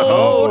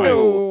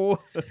 No.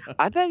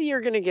 I bet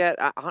you're going to get,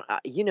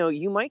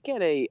 you might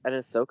get an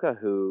Ahsoka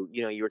who,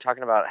 you were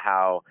talking about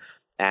how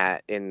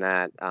in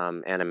that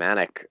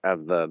animatic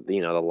of the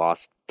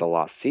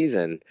lost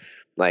season,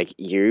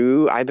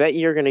 I bet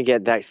you're going to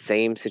get that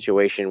same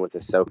situation with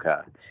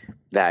Ahsoka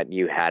that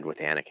you had with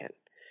Anakin.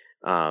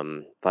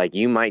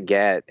 You might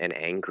get an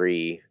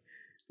angry,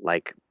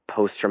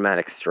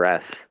 post-traumatic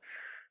stress,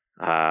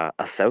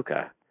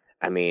 Ahsoka.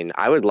 I mean,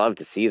 I would love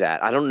to see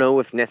that. I don't know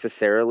if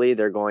necessarily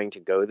they're going to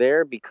go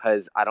there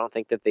because I don't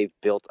think that they've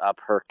built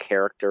up her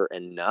character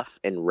enough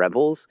in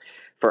Rebels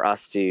for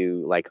us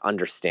to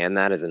understand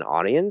that as an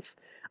audience.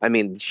 I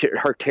mean,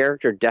 her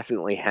character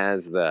definitely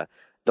has the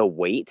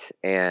weight,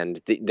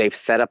 and they've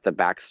set up the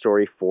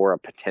backstory for a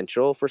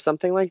potential for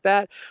something like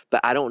that.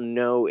 But I don't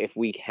know if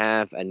we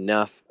have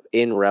enough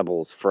in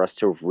Rebels for us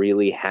to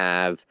really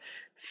have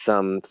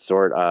some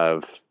sort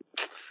of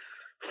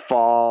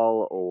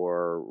fall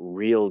or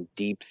real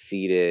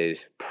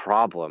deep-seated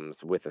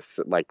problems with that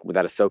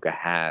Ahsoka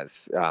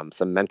has,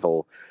 some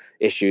mental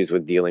issues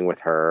with dealing with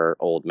her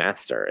old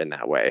master in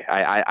that way.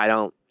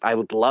 I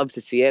would love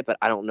to see it, but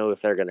I don't know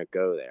if they're going to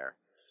go there.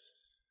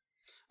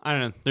 I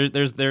don't know.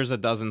 There's a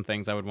dozen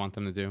things I would want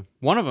them to do.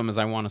 One of them is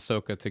I want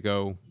Ahsoka to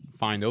go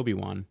find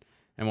Obi-Wan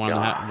and want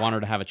her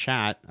to have a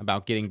chat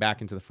about getting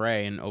back into the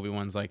fray. And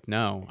Obi-Wan's like,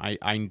 no,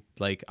 I'm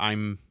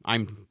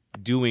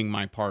doing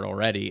my part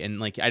already.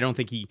 And I don't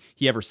think he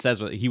ever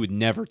says he would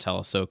never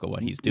tell Ahsoka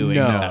what he's doing.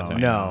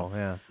 No,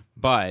 yeah.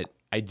 But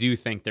I do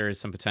think there is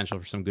some potential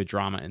for some good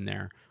drama in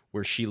there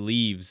where she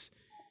leaves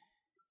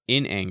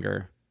in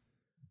anger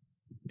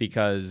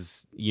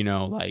because,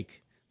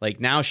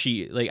 now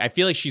she, I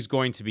feel like she's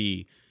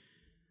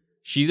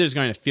either's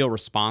going to feel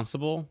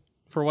responsible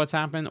for what's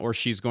happened, or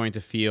she's going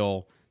to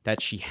feel that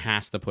she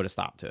has to put a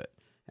stop to it.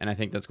 And I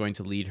think that's going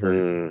to lead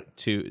her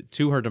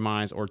to her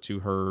demise or to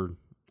her,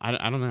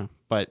 I don't know.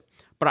 But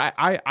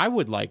I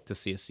would like to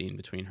see a scene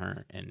between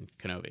her and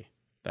Kenobi.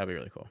 That'd be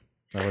really cool.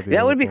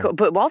 That would be cool.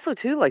 But also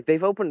too,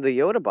 they've opened the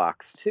Yoda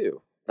box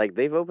too.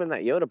 They've opened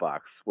that Yoda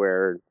box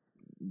where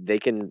they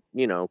can,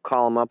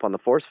 call him up on the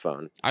Force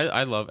phone.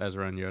 I love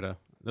Ezra and Yoda.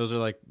 Those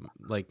are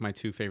my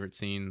two favorite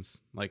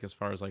scenes, as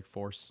far as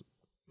Force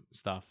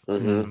stuff.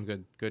 Some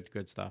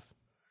good stuff.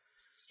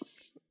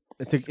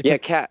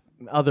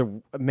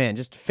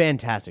 Just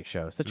fantastic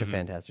show. Such a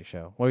fantastic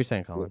show. What are you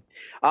saying, Colin?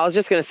 I was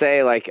just gonna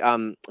say,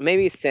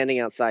 maybe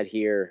standing outside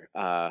here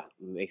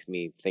makes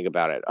me think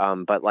about it.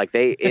 But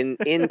they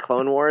in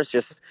Clone Wars,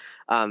 just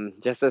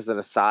as an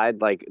aside,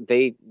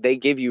 they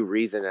give you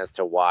reason as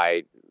to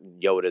why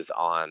Yoda's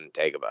on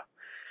Dagobah.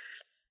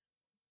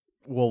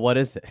 Well, what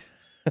is it?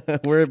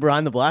 We're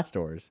behind the blast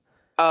doors.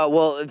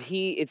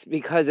 It's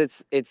because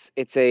it's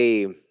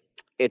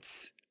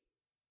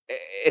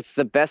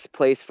the best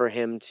place for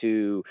him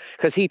to,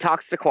 because he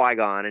talks to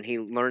Qui-Gon and he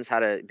learns how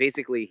to,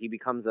 basically he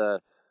becomes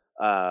a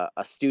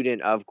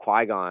student of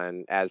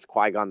Qui-Gon as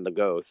Qui-Gon the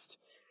Ghost.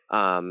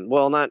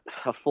 Not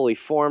a fully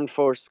formed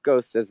Force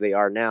ghost as they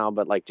are now,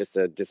 but just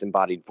a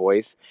disembodied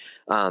voice.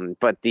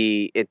 But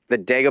the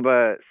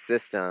Dagobah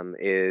system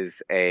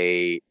is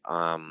a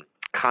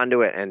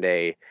conduit and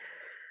a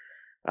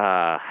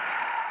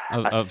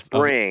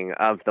spring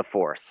of the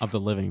Force, of the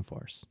living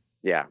Force.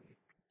 Yeah.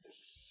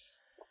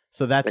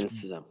 So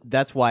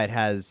that's why it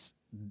has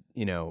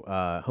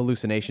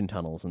hallucination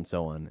tunnels and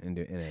so on in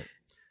it.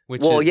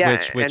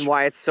 And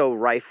why it's so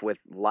rife with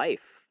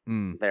life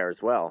there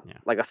as well. Yeah.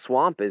 A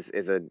swamp is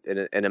an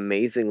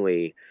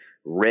amazingly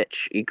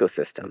rich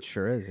ecosystem. It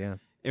sure is, yeah.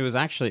 It was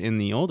actually in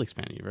the old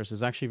expanded universe. It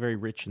was actually very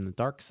rich in the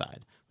dark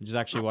side, which is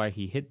actually why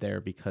he hid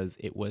there, because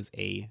it was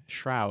a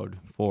shroud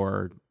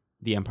for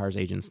the Empire's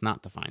agents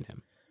not to find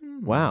him.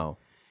 Wow.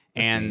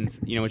 And,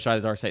 which side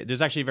of the dark side,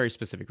 there's actually a very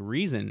specific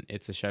reason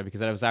it's a shroud, because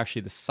that was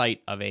actually the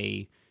site of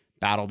a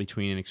battle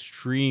between an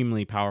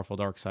extremely powerful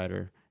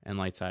Darksider and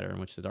Lightsider, in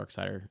which the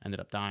Darksider ended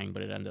up dying,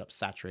 but it ended up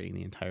saturating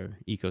the entire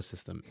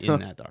ecosystem in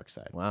that dark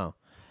side. Wow.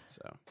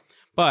 So,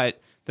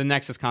 but the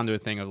Nexus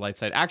Conduit thing of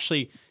Lightside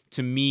actually,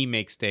 to me,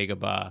 makes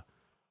Dagobah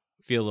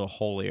feel a little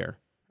holier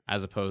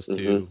as opposed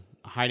to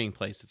a hiding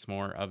place. It's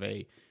more of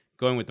a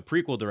going with the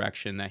prequel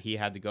direction that he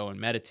had to go and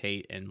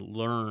meditate and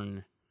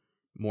learn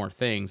more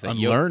things.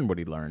 Unlearn what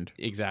he learned.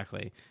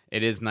 Exactly.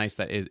 It is nice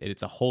that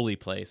it's a holy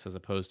place as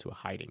opposed to a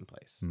hiding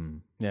place.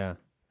 Yeah.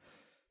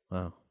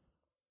 Wow.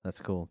 That's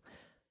cool.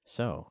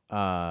 So,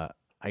 I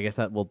guess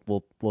that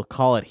we'll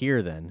call it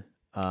here then.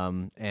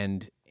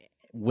 And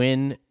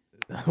when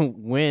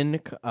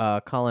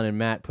Colin and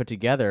Matt put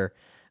together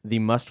the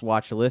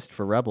must-watch list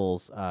for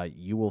Rebels,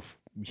 you will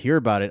hear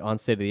about it on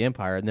State of the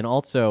Empire, and then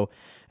also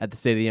at the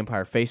State of the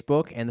Empire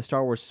Facebook and the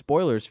Star Wars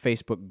Spoilers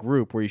Facebook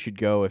group, where you should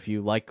go if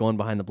you like going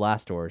behind the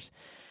blast doors.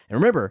 And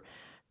remember,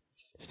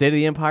 State of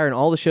the Empire and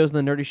all the shows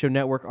on the Nerdy Show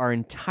Network are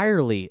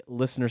entirely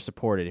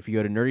listener-supported. If you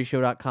go to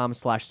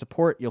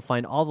nerdyshow.com/support, you'll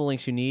find all the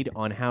links you need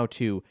on how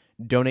to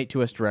donate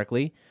to us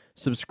directly,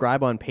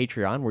 subscribe on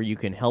Patreon, where you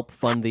can help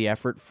fund the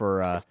effort for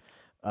a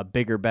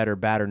bigger, better,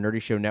 badder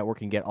Nerdy Show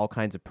Network and get all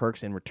kinds of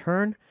perks in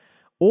return,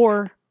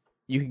 or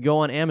you can go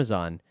on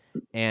Amazon,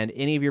 and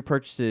any of your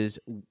purchases,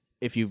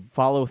 if you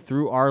follow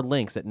through our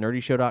links at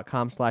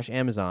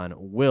nerdyshow.com/Amazon,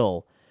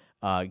 will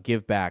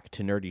give back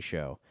to Nerdy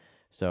Show.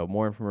 So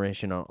more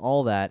information on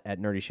all that at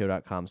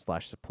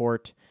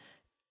nerdyshow.com/support.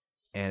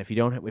 And if you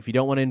don't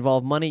want to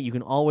involve money, you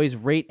can always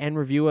rate and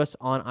review us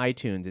on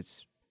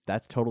iTunes.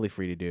 That's totally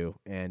free to do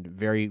and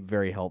very,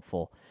 very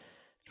helpful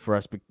for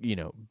us,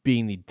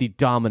 being the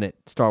dominant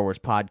Star Wars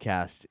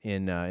podcast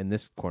in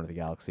this corner of the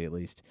galaxy, at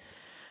least.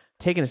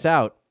 Taking us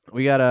out,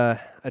 we got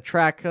a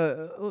track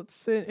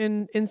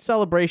in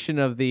celebration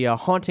of the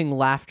haunting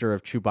laughter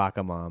of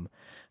Chewbacca Mom.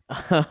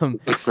 Oh,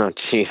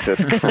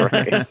 Jesus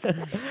Christ.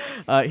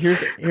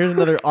 Here's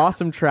another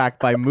awesome track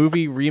by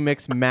movie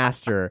remix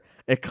master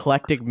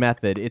Eclectic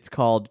Method. It's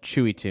called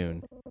Chewie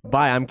Tune.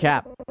 Bye, I'm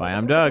Cap. Bye,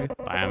 I'm Doug.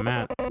 Bye, I'm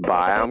Matt.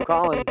 Bye, I'm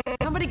Colin.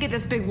 Somebody get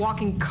this big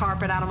walking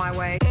carpet out of my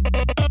way.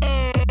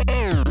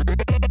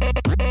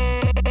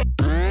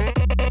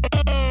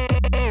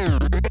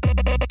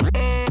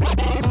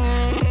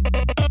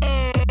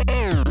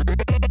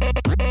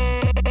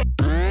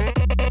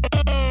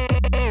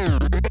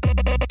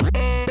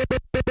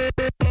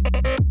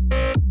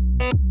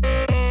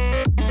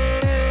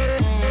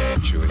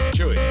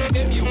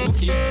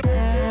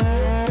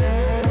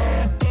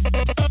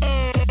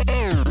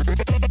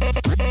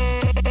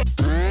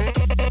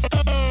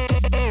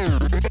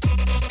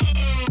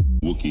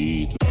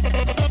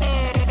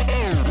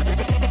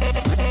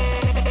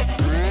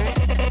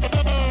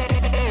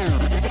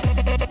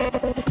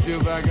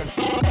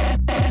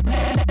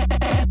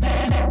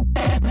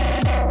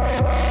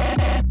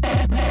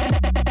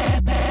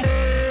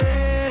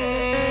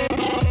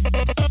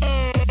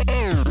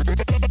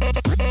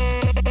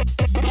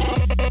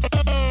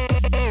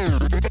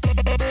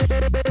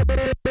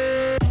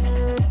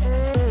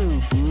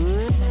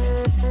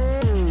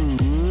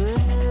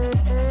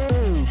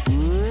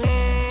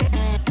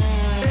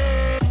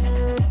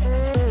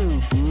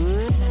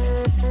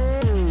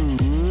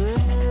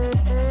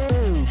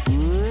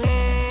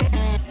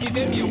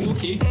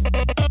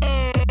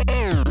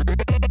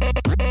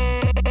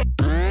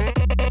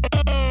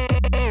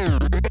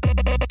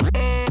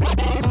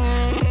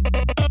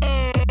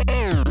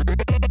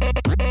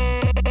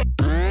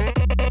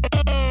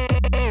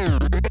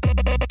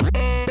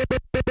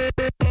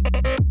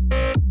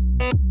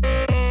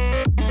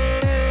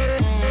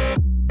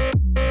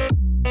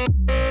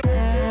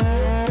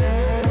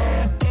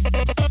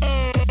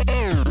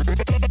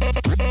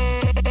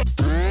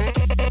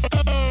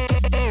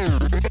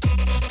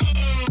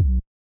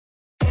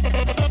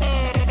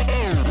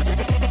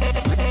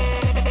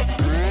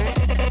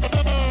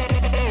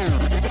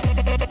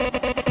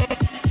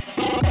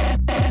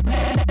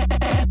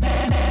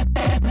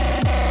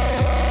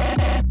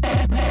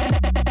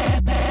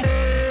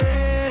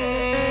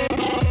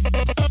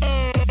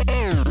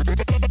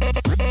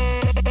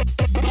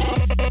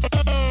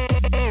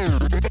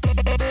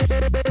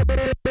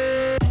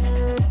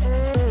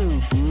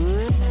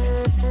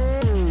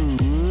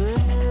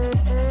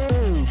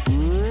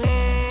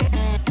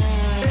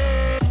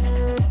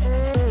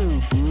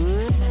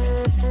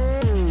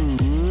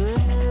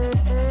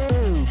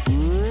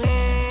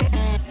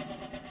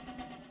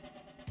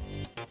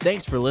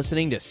 Thanks for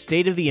listening to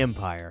State of the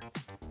Empire.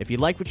 If you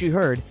like what you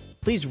heard,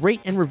 please rate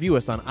and review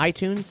us on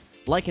iTunes,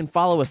 like and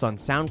follow us on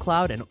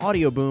SoundCloud and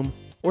Audio Boom,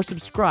 or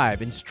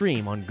subscribe and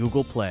stream on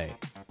Google Play.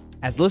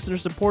 As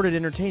listener-supported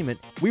entertainment,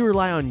 we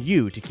rely on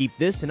you to keep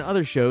this and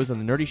other shows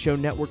on the Nerdy Show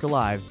Network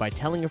alive by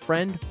telling a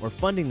friend or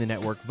funding the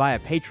network via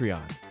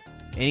Patreon.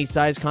 Any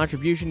size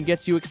contribution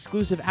gets you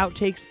exclusive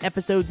outtakes,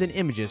 episodes, and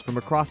images from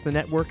across the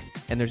network,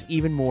 and there's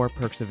even more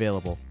perks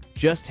available.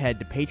 Just head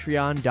to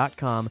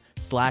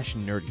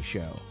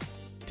patreon.com/nerdyshow.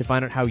 To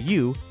find out how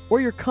you or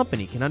your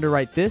company can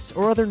underwrite this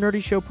or other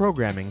Nerdy Show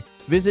programming,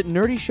 visit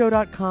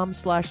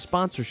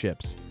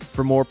nerdyshow.com/sponsorships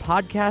For more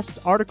podcasts,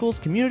 articles,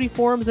 community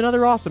forums, and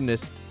other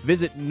awesomeness,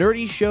 visit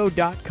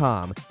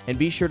nerdyshow.com and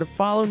be sure to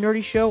follow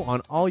Nerdy Show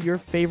on all your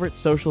favorite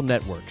social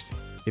networks.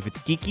 If it's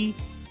geeky,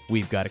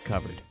 we've got it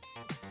covered.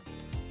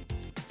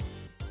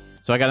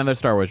 So I got another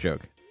Star Wars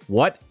joke.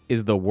 What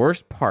is the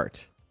worst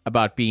part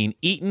about being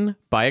eaten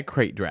by a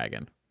crate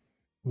dragon?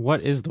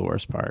 What is the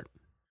worst part?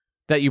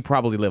 That you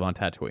probably live on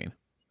Tatooine.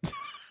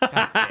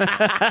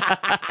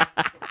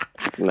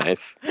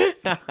 Nice.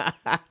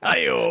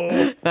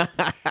 Awesome.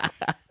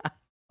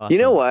 You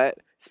know what?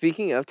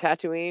 Speaking of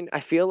Tatooine,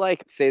 I feel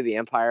like, say, the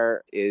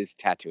Empire is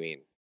Tatooine.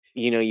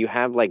 You know, you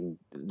have like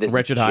this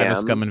wretched gem. hive of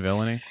scum and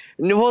villainy.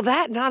 No, well,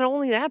 that not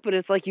only that, but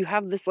it's like you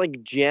have this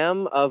like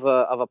gem of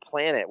a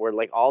planet where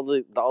like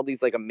all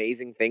these like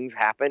amazing things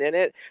happen in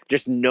it.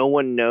 Just no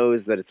one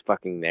knows that it's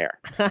fucking there.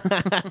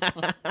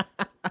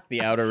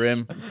 The Outer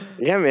Rim.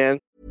 Yeah, man.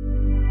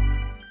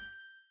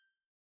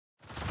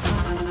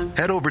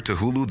 Head over to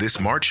Hulu this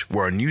March,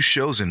 where our new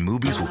shows and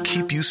movies will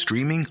keep you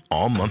streaming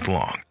all month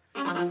long.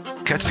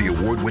 Catch the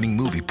award-winning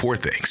movie Poor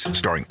Things,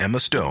 starring Emma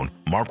Stone,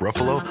 Mark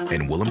Ruffalo,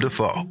 and Willem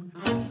Dafoe.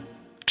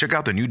 Check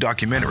out the new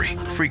documentary,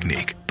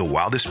 Freaknik, The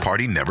Wildest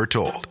Party Never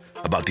Told,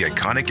 about the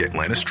iconic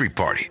Atlanta street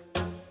party.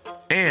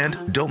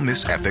 And don't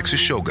miss FX's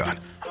Shogun,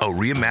 a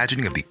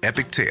reimagining of the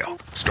epic tale,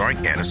 starring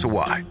Anna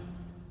Sawai.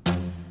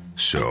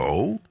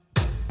 So,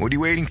 what are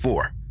you waiting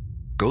for?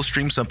 Go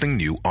stream something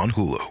new on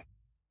Hulu.